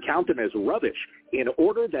things and count them as rubbish in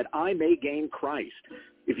order that I may gain Christ.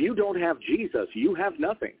 If you don't have Jesus, you have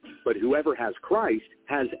nothing. But whoever has Christ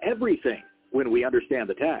has everything when we understand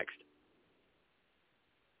the text.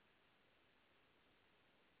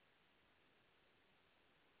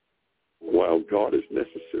 While God is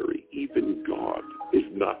necessary, even God is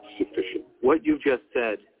not sufficient. What you just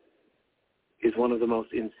said is one of the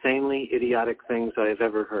most insanely idiotic things I have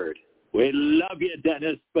ever heard. We love you,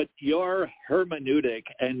 Dennis, but your hermeneutic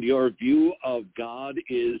and your view of God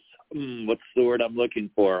is, what's the word I'm looking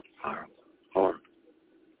for? Horrible.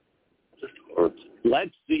 Just horrible.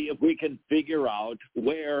 Let's see if we can figure out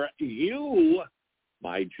where you,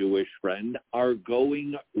 my Jewish friend, are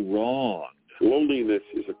going wrong. Loneliness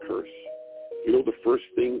is a curse. You know the first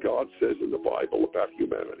thing God says in the Bible about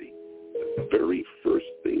humanity? The very first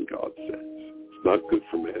thing God says. It's not good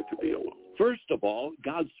for man to be alone. First of all,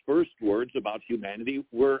 God's first words about humanity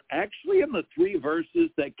were actually in the 3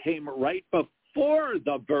 verses that came right before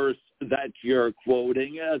the verse that you're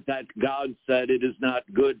quoting, that God said it is not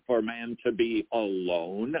good for man to be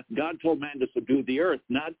alone. God told man to subdue the earth,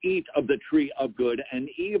 not eat of the tree of good and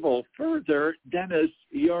evil. Further, Dennis,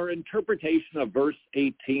 your interpretation of verse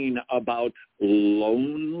 18 about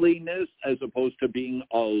loneliness as opposed to being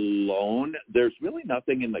alone, there's really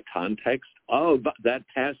nothing in the context of that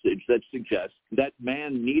passage that suggests that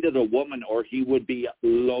man needed a woman or he would be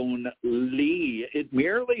lonely. It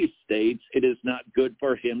merely states it is not good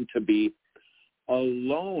for him to be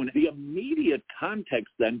alone. The immediate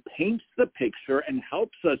context then paints the picture and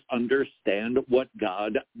helps us understand what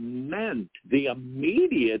God meant. The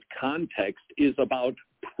immediate context is about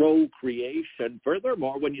procreation.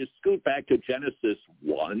 Furthermore, when you scoot back to Genesis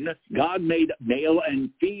 1, God made male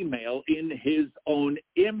and female in his own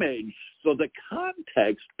image. So the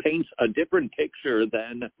context paints a different picture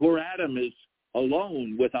than poor Adam is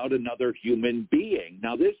alone without another human being.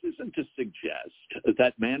 Now, this isn't to suggest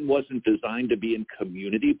that man wasn't designed to be in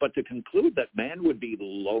community, but to conclude that man would be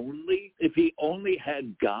lonely if he only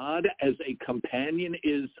had God as a companion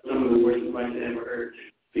is some of the worst I've ever heard.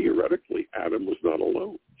 Theoretically, Adam was not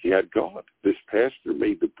alone. He had God. This pastor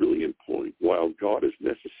made the brilliant point. While God is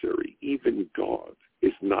necessary, even God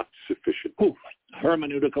is not sufficient. Ooh,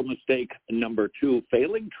 Hermeneutical mistake number 2,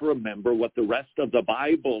 failing to remember what the rest of the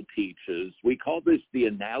Bible teaches. We call this the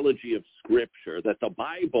analogy of Scripture, that the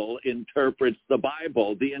Bible interprets the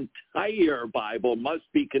Bible. The entire Bible must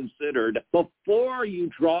be considered before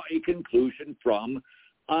you draw a conclusion from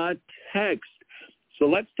a text. So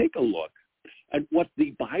let's take a look at what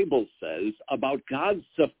the Bible says about God's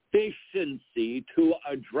sufficiency to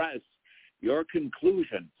address your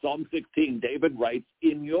conclusion. Psalm 16, David writes,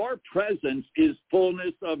 "In your presence is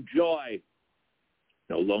fullness of joy."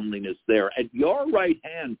 No loneliness there. At your right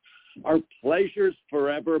hand are pleasures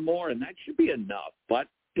forevermore. And that should be enough. But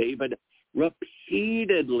David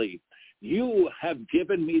repeatedly, "You have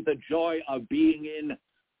given me the joy of being in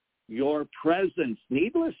your presence."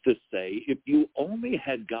 Needless to say, if you only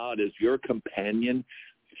had God as your companion,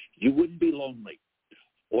 you wouldn't be lonely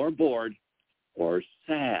or bored or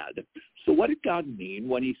sad. So what did God mean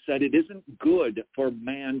when he said it isn't good for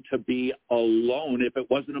man to be alone if it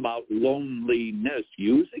wasn't about loneliness?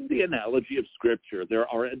 Using the analogy of Scripture, there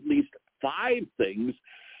are at least 5 things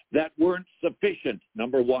that weren't sufficient.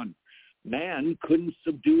 Number 1, man couldn't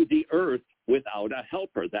subdue the earth without a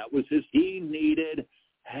helper. That was he needed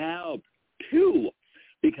help. 2,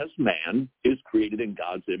 because man is created in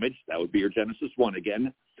God's image. That would be your Genesis 1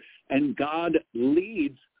 again. And God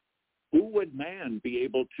leads. Who would man be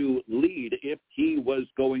able to lead if he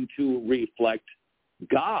was going to reflect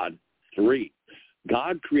God? 3,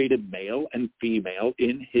 God created male and female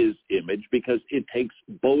in his image because it takes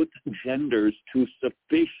both genders to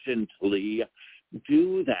sufficiently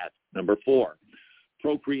do that. Number 4,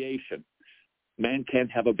 procreation. Man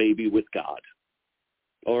can't have a baby with God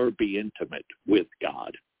or be intimate with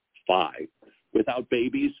God. 5, without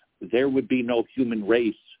babies, there would be no human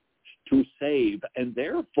race to save, and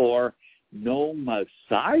therefore no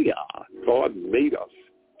Messiah. God made us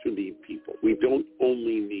to need people. We don't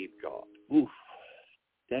only need God. Oof.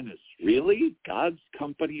 Dennis, really? God's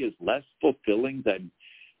company is less fulfilling than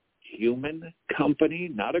human company?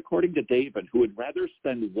 Not according to David, who would rather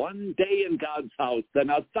spend 1 day in God's house than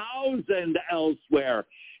 1,000 elsewhere.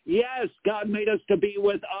 Yes, God made us to be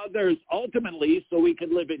with others, ultimately, so we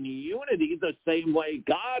can live in unity the same way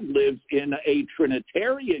God lives in a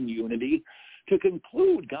Trinitarian unity. To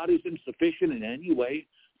conclude God is insufficient in any way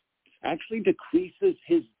actually decreases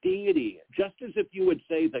his deity, just as if you would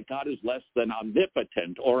say that God is less than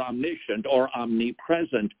omnipotent or omniscient or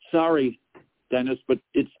omnipresent. Sorry, Dennis, but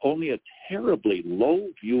it's only a terribly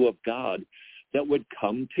low view of God that would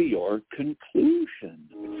come to your conclusion.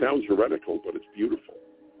 It sounds heretical, but it's beautiful.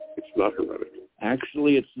 It's not heretical.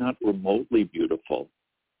 Actually, it's not remotely beautiful.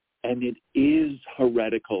 And it is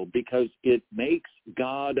heretical because it makes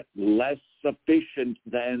God less sufficient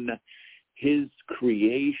than his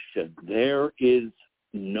creation. There is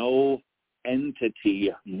no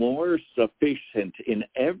entity more sufficient in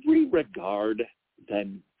every regard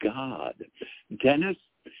than God. Dennis,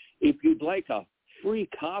 if you'd like a free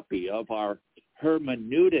copy of our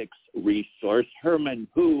hermeneutics resource, Herman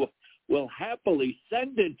Who will happily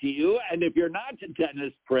send it to you. And if you're not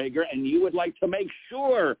Dennis Prager and you would like to make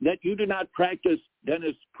sure that you do not practice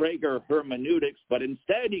Dennis Prager hermeneutics, but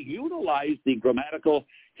instead utilize the grammatical,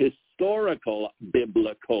 historical,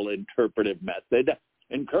 biblical interpretive method,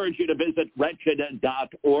 encourage you to visit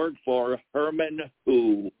wretched.org for Herman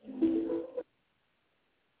Who.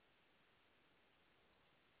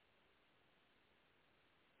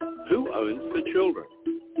 Who owns the children?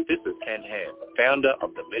 This is Ken Ham, founder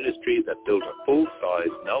of the ministry that built a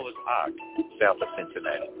full-size Noah's Ark south of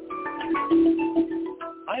Cincinnati.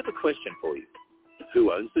 I have a question for you.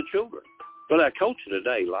 Who owns the children? Well, our culture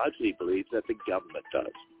today largely believes that the government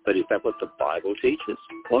does. But is that what the Bible teaches?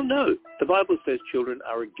 Well, no. The Bible says children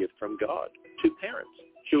are a gift from God to parents.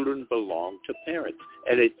 Children belong to parents,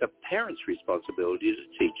 and it's a parent's responsibility to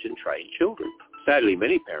teach and train children. Sadly,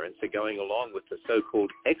 many parents are going along with the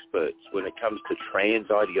so-called experts when it comes to trans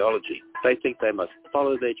ideology. They think they must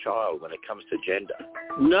follow their child when it comes to gender.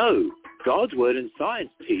 No, God's word and science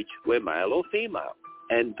teach we're male or female.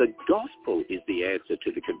 And the gospel is the answer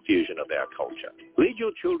to the confusion of our culture. Lead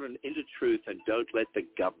your children into truth and don't let the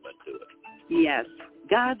government do it. Yes,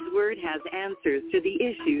 God's Word has answers to the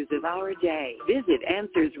issues of our day. Visit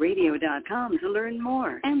AnswersRadio.com to learn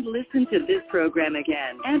more and listen to this program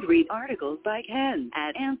again and read articles by Ken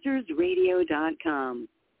at AnswersRadio.com.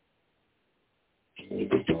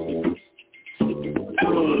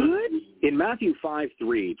 In Matthew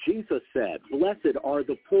 5:3, Jesus said, "Blessed are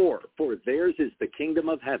the poor, for theirs is the kingdom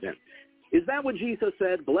of heaven." Is that what Jesus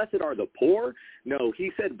said? Blessed are the poor? No,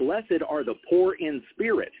 he said, blessed are the poor in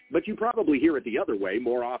spirit. But you probably hear it the other way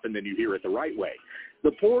more often than you hear it the right way.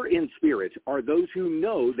 The poor in spirit are those who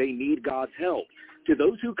know they need God's help. To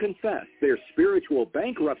those who confess their spiritual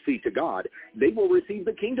bankruptcy to God, they will receive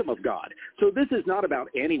the kingdom of God. So this is not about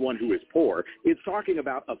anyone who is poor. It's talking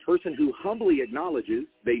about a person who humbly acknowledges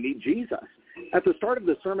they need Jesus. At the start of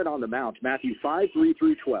the Sermon on the Mount, Matthew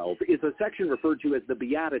 5:3-12, is a section referred to as the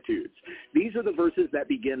Beatitudes. These are the verses that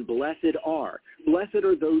begin, "Blessed are. Blessed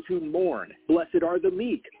are those who mourn. Blessed are the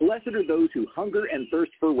meek. Blessed are those who hunger and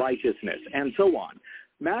thirst for righteousness," and so on.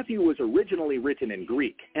 Matthew was originally written in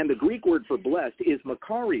Greek, and the Greek word for blessed is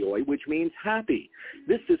makarioi, which means happy.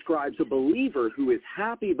 This describes a believer who is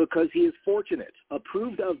happy because he is fortunate,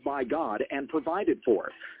 approved of by God, and provided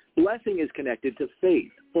for. Blessing is connected to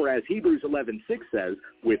faith, for as Hebrews 11:6 says,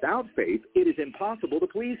 without faith it is impossible to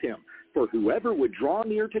please him. For whoever would draw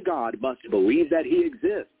near to God must believe that he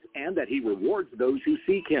exists and that he rewards those who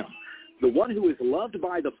seek him. The one who is loved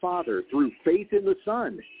by the Father through faith in the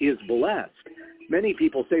Son is blessed. Many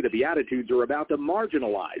people say the Beatitudes are about the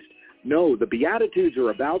marginalized. No, the Beatitudes are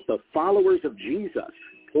about the followers of Jesus,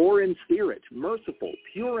 poor in spirit, merciful,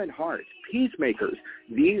 pure in heart, peacemakers.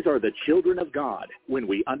 These are the children of God when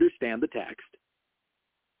we understand the text.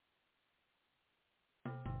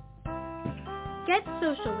 Get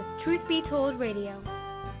social with Truth Be Told Radio.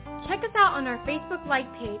 Check us out on our Facebook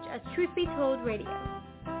like page as Truth Be Told Radio.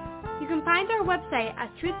 You can find our website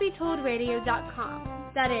at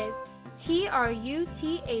truthbetoldradio.com. That is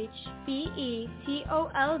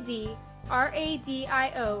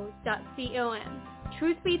truthbetoldradio.com.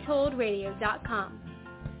 truthbetoldradio.com.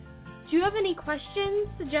 Do you have any questions,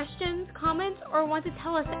 suggestions, comments, or want to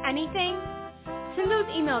tell us anything? Send those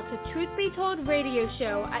emails to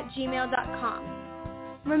truthbetoldradioshow@gmail.com.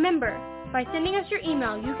 Remember, by sending us your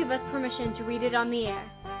email, you give us permission to read it on the air.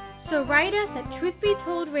 So write us at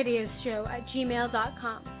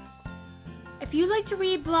truthbetoldradioshow@gmail.com. If you like to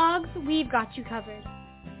read blogs, we've got you covered.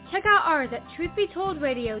 Check out ours at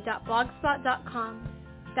truthbetoldradio.blogspot.com.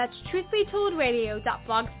 That's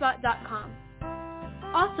truthbetoldradio.blogspot.com.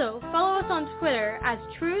 Also, follow us on Twitter as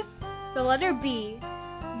Truth, the letter B,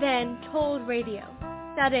 then Told Radio.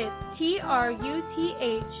 That is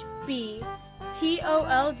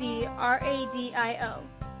TruthBToldradio.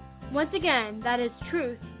 Once again, that is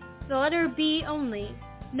Truth, the letter B only,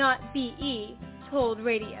 not BE, Told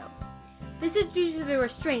Radio. This is due to the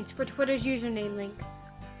restraints for Twitter's username links.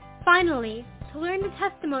 Finally, to learn the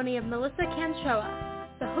testimony of Melissa Canchoa,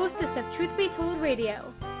 the hostess of Truth Be Told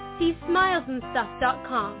Radio, see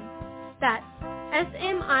smilesandstuff.com. That's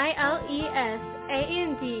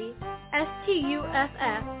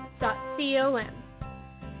smilesandstuff.com.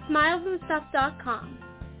 Smilesandstuff.com.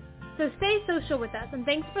 So stay social with us, and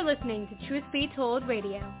thanks for listening to Truth Be Told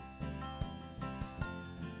Radio.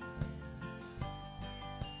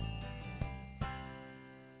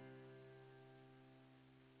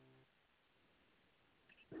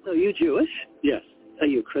 So you Jewish? Yes. Are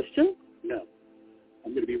you Christian? No.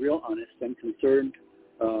 I'm going to be real honest. I'm concerned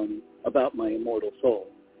about my immortal soul.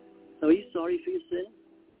 So are you sorry for your sin?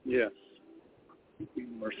 Yes. Be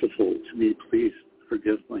merciful to me. Please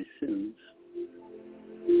forgive my sins.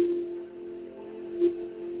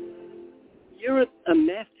 You're a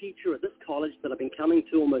math teacher at this college that I've been coming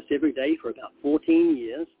to almost every day for about 14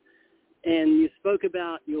 years. And you spoke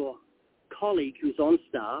about your colleague who's on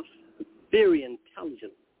staff, a very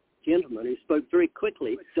intelligent gentleman who spoke very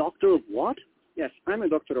quickly. Doctor of what? Yes, I'm a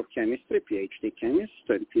doctor of chemistry, PhD chemist,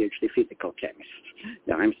 and PhD physical chemist.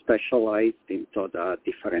 Yeah, I'm specialized into the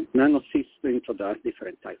different nanosystems, into the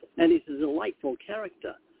different types. And he's a delightful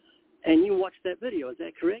character. And you watched that video, is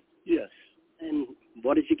that correct? Yes. And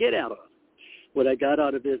what did you get out of it? What I got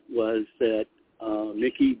out of it was that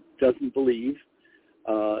Mickey doesn't believe.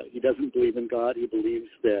 He doesn't believe in God. He believes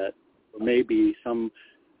that maybe some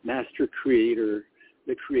master creator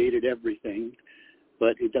that created everything,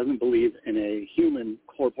 but he doesn't believe in a human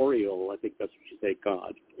corporeal, I think that's what you say,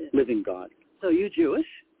 God, living God. So you Jewish?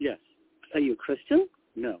 Yes. Are you Christian?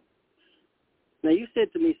 No. Now you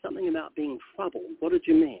said to me something about being troubled. What did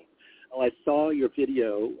you mean? Well, I saw your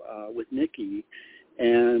video with Nikki,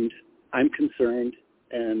 and I'm concerned,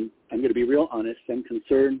 and I'm going to be real honest, I'm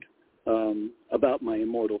concerned about my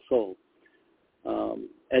immortal soul.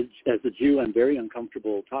 As a Jew, I'm very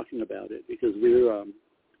uncomfortable talking about it because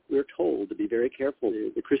we're told to be very careful.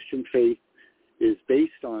 The Christian faith is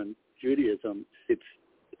based on Judaism. It's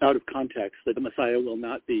out of context that the Messiah will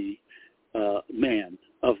not be man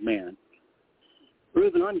of man.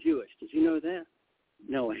 Reuben, I'm Jewish. Did you know that?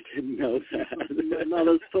 No, I didn't know that. My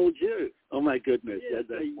mother's full Jew. Oh, my goodness. Yeah,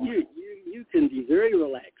 so you can be very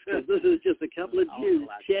relaxed because this is just a couple of Jews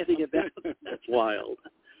chatting about That's wild.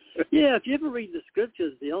 Yeah, if you ever read the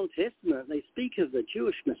scriptures, the Old Testament, they speak of the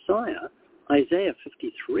Jewish Messiah, Isaiah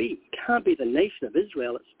 53. It can't be the nation of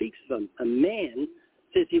Israel. It speaks of a man,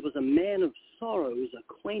 says he was a man of sorrows,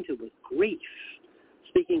 acquainted with grief,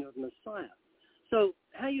 speaking of Messiah. So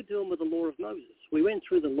how are you doing with the law of Moses? We went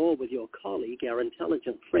through the law with your colleague, our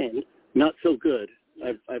intelligent friend. Not so good.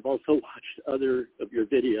 I've also watched other of your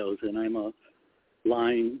videos, and I'm a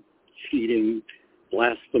lying, cheating,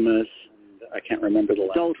 blasphemous, I can't remember the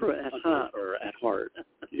last adulterer at heart. Or at heart.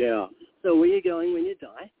 Yeah. So where are you going when you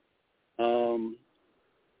die?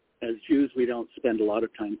 As Jews, we don't spend a lot of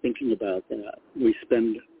time thinking about that. We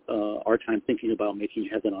spend our time thinking about making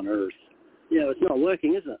heaven on earth. Yeah, it's not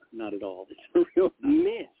working, is it? Not at all. It's a real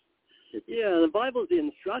mess. Yeah, the Bible's the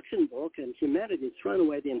instruction book, and humanity's thrown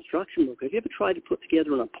away the instruction book. Have you ever tried to put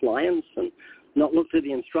together an appliance and not look through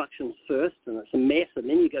the instructions first, and it's a mess, and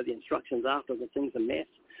then you go to the instructions after the thing's a mess?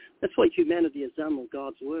 That's what humanity has done with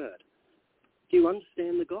God's Word. Do you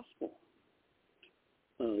understand the gospel?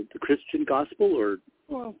 The Christian gospel, or?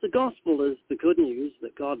 Well, the gospel is the good news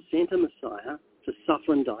that God sent a Messiah to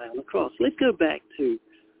suffer and die on the cross. Let's go back to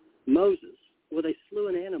Moses, where they slew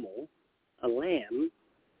an animal, a lamb,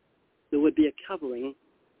 there would be a covering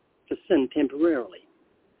for sin temporarily,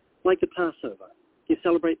 like the Passover. Do you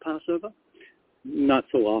celebrate Passover? Not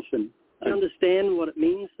so often. Do you understand what it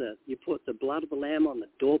means that you put the blood of the lamb on the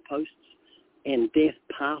doorposts and death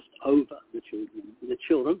passed over the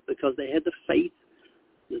children because they had the faith,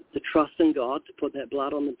 the trust in God to put that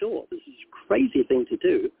blood on the door? This is a crazy thing to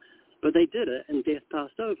do, but they did it and death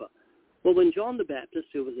passed over. Well, when John the Baptist,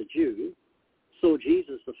 who was a Jew, saw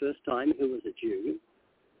Jesus the first time, who was a Jew,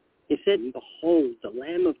 he said, "Behold, the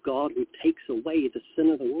Lamb of God who takes away the sin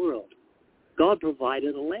of the world." God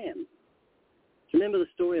provided a lamb. Do you remember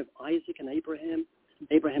the story of Isaac and Abraham?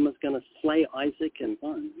 Abraham was going to slay Isaac, and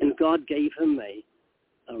God gave him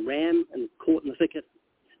a ram and caught in the thicket.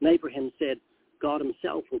 And Abraham said, God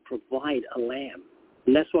himself will provide a lamb.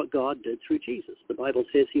 And that's what God did through Jesus. The Bible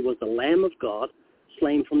says he was the Lamb of God,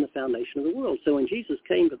 slain from the foundation of the world. So when Jesus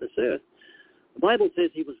came to this earth, the Bible says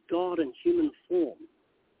he was God in human form.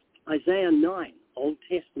 Isaiah 9, Old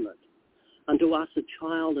Testament. Unto us a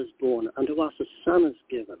child is born, unto us a son is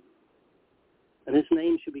given. And his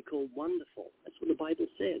name should be called Wonderful. That's what the Bible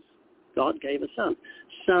says. God gave a son.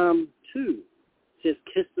 Psalm 2 says,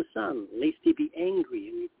 kiss the Son, lest he be angry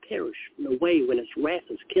and you perish in the way when his wrath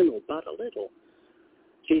is kindled but a little.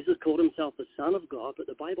 Jesus called himself the Son of God, but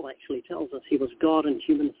the Bible actually tells us he was God in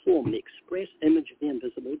human form, the express image of the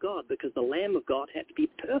invisible God, because the Lamb of God had to be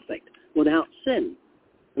perfect, without sin.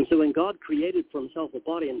 And so when God created for himself a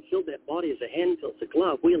body and filled that body as a hand fills a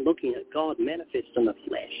glove, we're looking at God manifest in the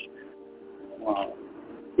flesh. Wow.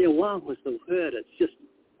 Yeah, wow was the word. It's just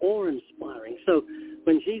awe-inspiring. So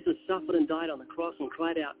when Jesus suffered and died on the cross and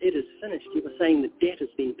cried out, it is finished, he was saying the debt has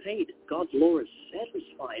been paid. God's law is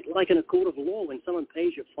satisfied. Like in a court of law, when someone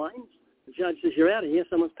pays your fines, the judge says, you're out of here,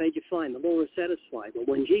 someone's paid your fine. The law is satisfied. But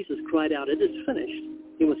when Jesus cried out, it is finished,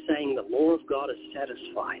 he was saying the law of God is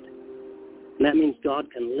satisfied. And that means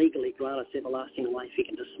God can legally grant us everlasting life. He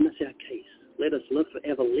can dismiss our case. Let us live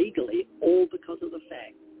forever legally, all because of the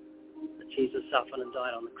fact that Jesus suffered and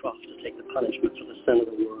died on the cross to take the punishment for the sin of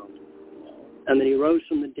the world. And then he rose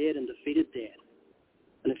from the dead and defeated death.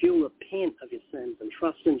 And if you'll repent of your sins and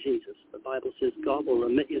trust in Jesus, the Bible says God will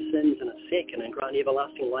remit your sins in a second and grant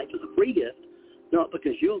everlasting life as a free gift, not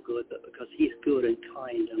because you're good, but because he's good and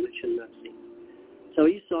kind and rich in mercy. So are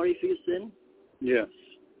you sorry for your sin? Yes.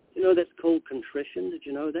 You know that's called contrition. Did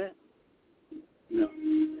you know that? No.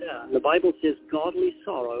 Yeah. The Bible says godly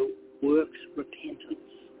sorrow works repentance.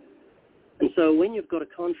 And so when you've got a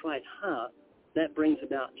contrite heart, that brings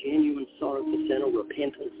about genuine sorrow for sin or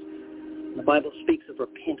repentance. The Bible speaks of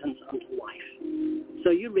repentance unto life. So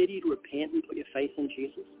are you ready to repent and put your faith in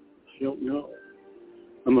Jesus? I don't know.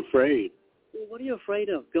 I'm afraid. Well, what are you afraid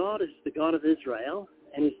of? God is the God of Israel,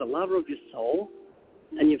 and he's the lover of your soul.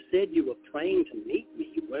 And you've said you were praying to meet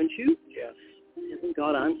me, weren't you? Yes. Hasn't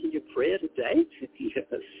God answered your prayer today? Yes.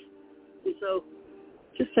 And so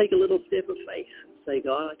just take a little step of faith. Say,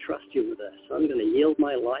 God, I trust you with this. I'm going to yield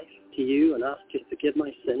my life to you and ask you to forgive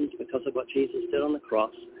my sins because of what Jesus did on the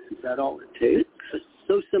cross. Is that all it takes? It's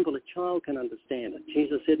so simple a child can understand it.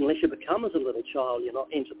 Jesus said, unless you become as a little child, you're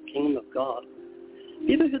not into the kingdom of God. Have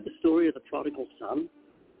you ever heard the story of the prodigal son?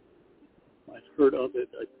 I've heard of it.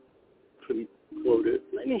 I couldn't quote it.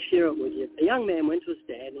 Let me share it with you. A young man went to his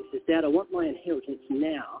dad and he says, Dad, I want my inheritance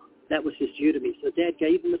now. That was his due to me. So Dad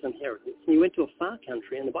gave him his inheritance. And he went to a far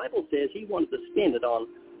country, and the Bible says he wanted to spend it on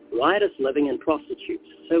riotous living and prostitutes.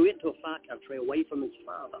 So he went to a far country away from his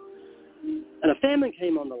father. And a famine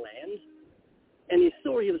came on the land, And he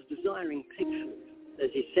saw he was desiring pig food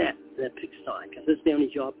as he sat in that pigsty, because this is the only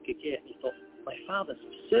job he could get. And he thought, my father's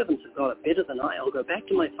servants have got it better than I. I'll go back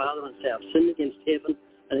to my father and say, I've sinned against heaven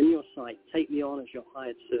and in your sight. Take me on as your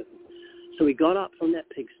hired servant. So he got up from that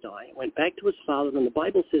pigsty, went back to his father, and the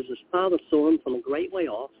Bible says his father saw him from a great way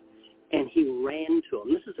off, and he ran to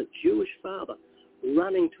him. This is a Jewish father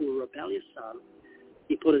running to a rebellious son.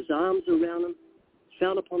 He put his arms around him,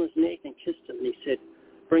 fell upon his neck, and kissed him. And he said,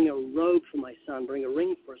 bring a robe for my son, bring a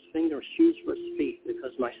ring for his finger, shoes for his feet,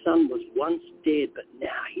 because my son was once dead, but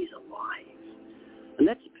now he's alive. And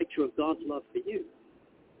that's a picture of God's love for you.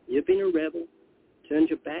 You've been a rebel, turned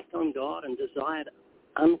your back on God, and desired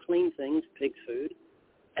unclean things, pig food,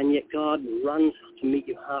 and yet God runs to meet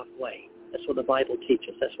you halfway. That's what the Bible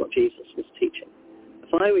teaches. That's what Jesus was teaching.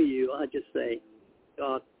 If I were you, I'd just say,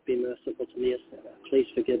 God, be merciful to me, a sinner. Please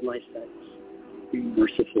forgive my sins. Be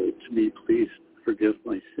merciful to me. Please forgive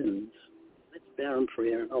my sins. Let's bow in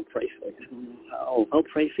prayer, and I'll pray for you. I'll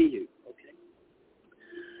pray for you. Okay.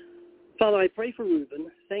 Father, I pray for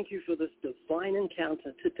Reuben. Thank you for this divine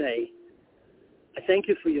encounter today. I thank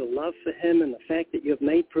you for your love for him and the fact that you have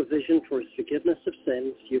made provision for his forgiveness of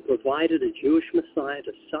sins. You provided a Jewish Messiah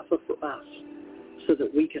to suffer for us so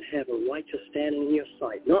that we could have a righteous standing in your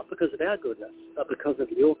sight, not because of our goodness, but because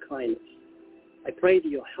of your kindness. I pray that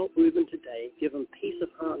you'll help Reuben today, give him peace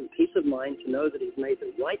of heart and peace of mind to know that he's made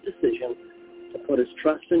the right decision to put his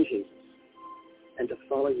trust in Jesus and to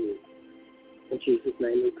follow you. In Jesus'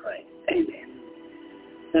 name we pray. Amen.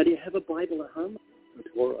 Now, do you have a Bible at home?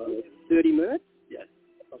 For 30 minutes? Yes.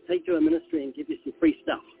 I'll take you to a ministry and give you some free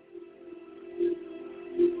stuff.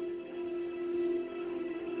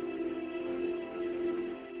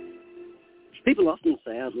 People often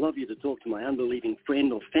say, I'd love you to talk to my unbelieving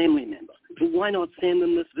friend or family member. But why not send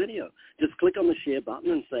them this video? Just click on the share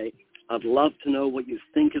button and say, I'd love to know what you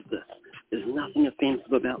think of this. There's nothing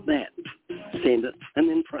offensive about that. Send it and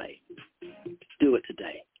then pray. Do it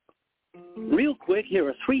today. Real quick, here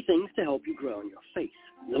are 3 things to help you grow in your faith.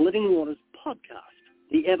 The Living Waters podcast,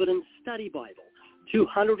 the Evidence Study Bible,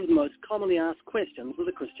 200 of the most commonly asked questions of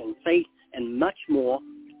the Christian faith, and much more.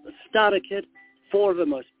 The Starter Kit, 4 of the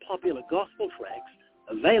most popular gospel tracks,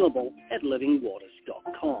 available at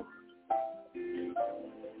livingwaters.com.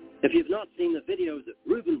 If you've not seen the videos that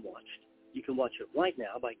Reuben watched, you can watch it right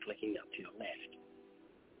now by clicking up to your left.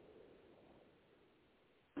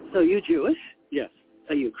 So you Jewish? Yes.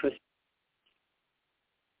 Are you Christian?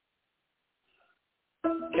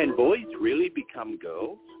 Can boys really become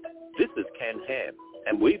girls? This is Ken Ham,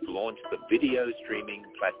 and we've launched the video streaming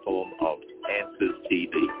platform of Answers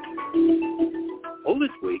TV. All this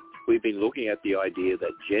week, we've been looking at the idea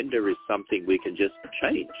that gender is something we can just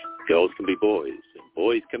change. Girls can be boys, and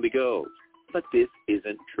boys can be girls. But this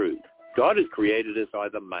isn't true. God has created us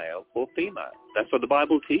either male or female. That's what the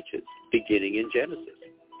Bible teaches, beginning in Genesis.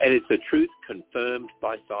 And it's a truth confirmed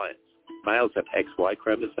by science. Males have XY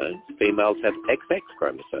chromosomes, females have XX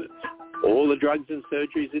chromosomes. All the drugs and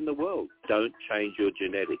surgeries in the world don't change your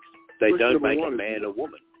genetics. They don't make a man a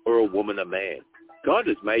woman or a woman a man. God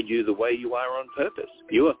has made you the way you are on purpose.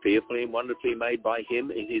 You are fearfully and wonderfully made by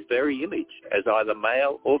him in his very image as either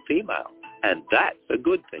male or female. And that's a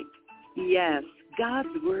good thing. Yes,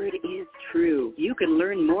 God's Word is true. You can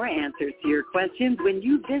learn more answers to your questions when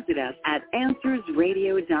you visit us at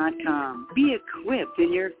AnswersRadio.com. Be equipped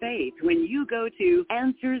in your faith when you go to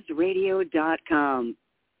AnswersRadio.com.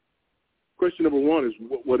 Question number 1 is,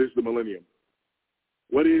 what is the millennium?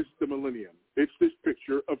 What is the millennium? It's this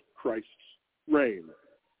picture of Christ's reign.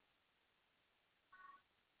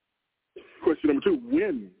 Question number 2,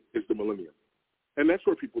 when is the millennium? And that's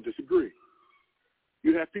where people disagree.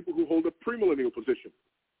 You have people who hold a premillennial position,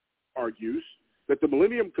 argues that the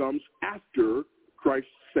millennium comes after Christ's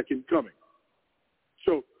second coming.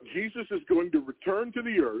 So Jesus is going to return to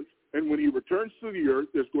the earth, and when he returns to the earth,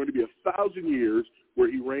 there's going to be 1,000 years where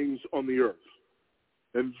he reigns on the earth.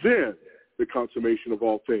 And then the consummation of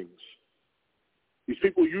all things. These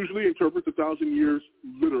people usually interpret the 1,000 years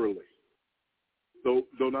literally, though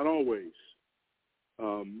not always.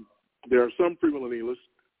 There are some premillennialists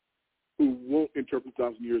who won't interpret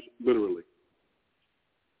 1,000 years literally.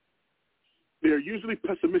 They are usually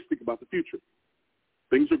pessimistic about the future.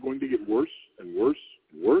 Things are going to get worse and worse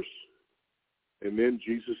and worse, and then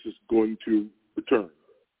Jesus is going to return.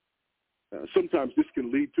 Sometimes this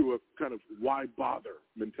can lead to a kind of why bother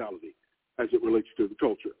mentality as it relates to the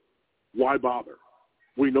culture. Why bother?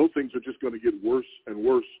 We know things are just going to get worse and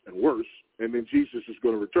worse and worse, and then Jesus is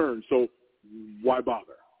going to return, so why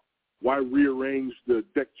bother? Why rearrange the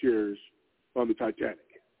deck chairs on the Titanic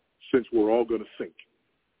since we're all going to sink?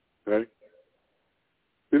 Okay?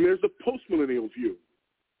 Then there's the postmillennial view.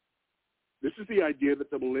 This is the idea that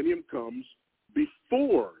the millennium comes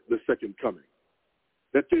before the second coming,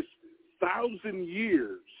 that this 1,000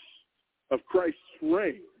 years of Christ's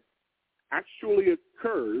reign actually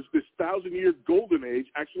occurs, this 1,000-year golden age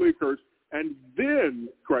actually occurs, and then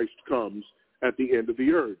Christ comes at the end of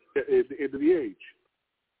the earth, at the end of the age.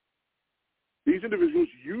 These individuals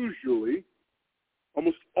usually,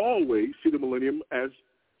 almost always, see the millennium as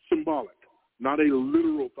symbolic, not a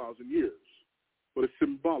literal 1,000 years, but a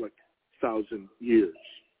symbolic 1,000 years.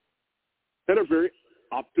 And are very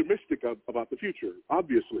optimistic about the future.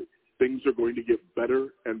 Obviously, things are going to get better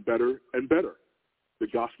and better and better. The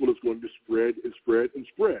gospel is going to spread and spread and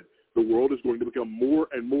spread. The world is going to become more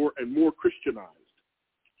and more and more Christianized.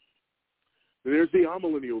 And there's the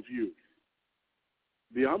amillennial view.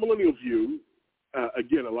 The amillennial view,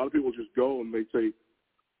 again, a lot of people just go and they say,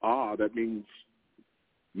 that means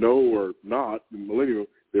no or not. In millennial,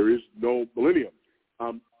 there is no millennium.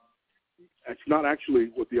 That's not actually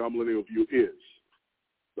what the amillennial view is.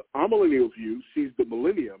 The amillennial view sees the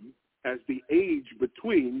millennium as the age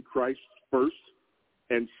between Christ's first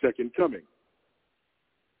and second coming,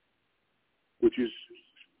 which is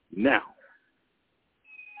now.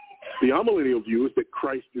 The amillennial view is that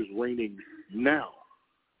Christ is reigning now.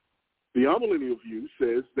 The amillennial view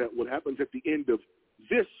says that what happens at the end of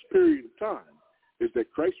this period of time is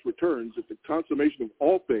that Christ returns at the consummation of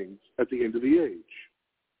all things at the end of the age.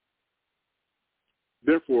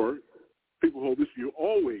 Therefore, people who hold this view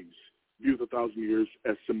always view the 1,000 years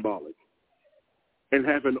as symbolic and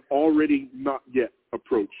have an already not yet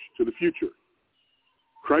approach to the future.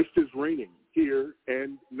 Christ is reigning here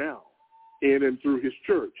and now, in and through his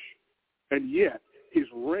church, and yet his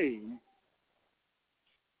reign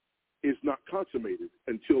is not consummated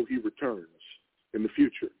until he returns in the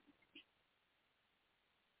future.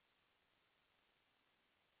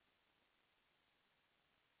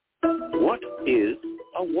 What is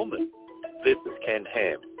a woman? This is Ken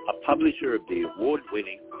Ham, a publisher of the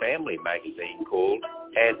award-winning family magazine called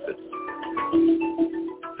Answers.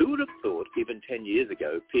 Who would have thought even 10 years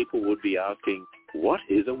ago people would be asking, what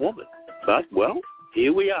is a woman? But, well,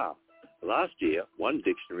 here we are. Last year, one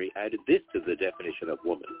dictionary added this to the definition of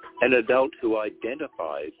woman: an adult who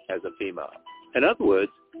identifies as a female. In other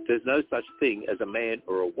words, there's no such thing as a man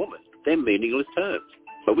or a woman. They're meaningless terms.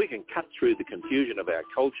 But we can cut through the confusion of our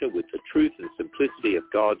culture with the truth and simplicity of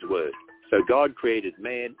God's word. So God created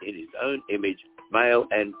man in his own image, male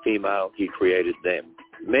and female, he created them.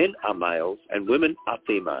 Men are males and women are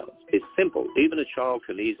females. It's simple. Even a child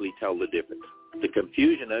can easily tell the difference. The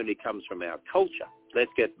confusion only comes from our culture.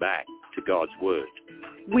 Let's get back to God's word.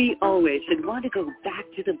 We always should want to go back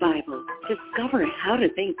to the Bible. Discover how to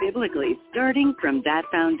think biblically, starting from that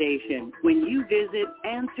foundation, when you visit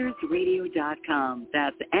AnswersRadio.com.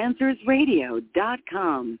 That's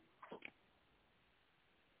AnswersRadio.com.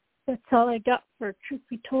 That's all I got for Truth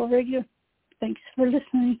Be Told Radio. Thanks for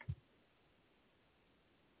listening.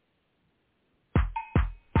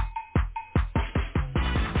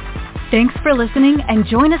 Thanks for listening, and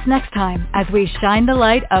join us next time as we shine the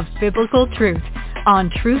light of biblical truth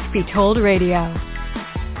on Truth Be Told Radio.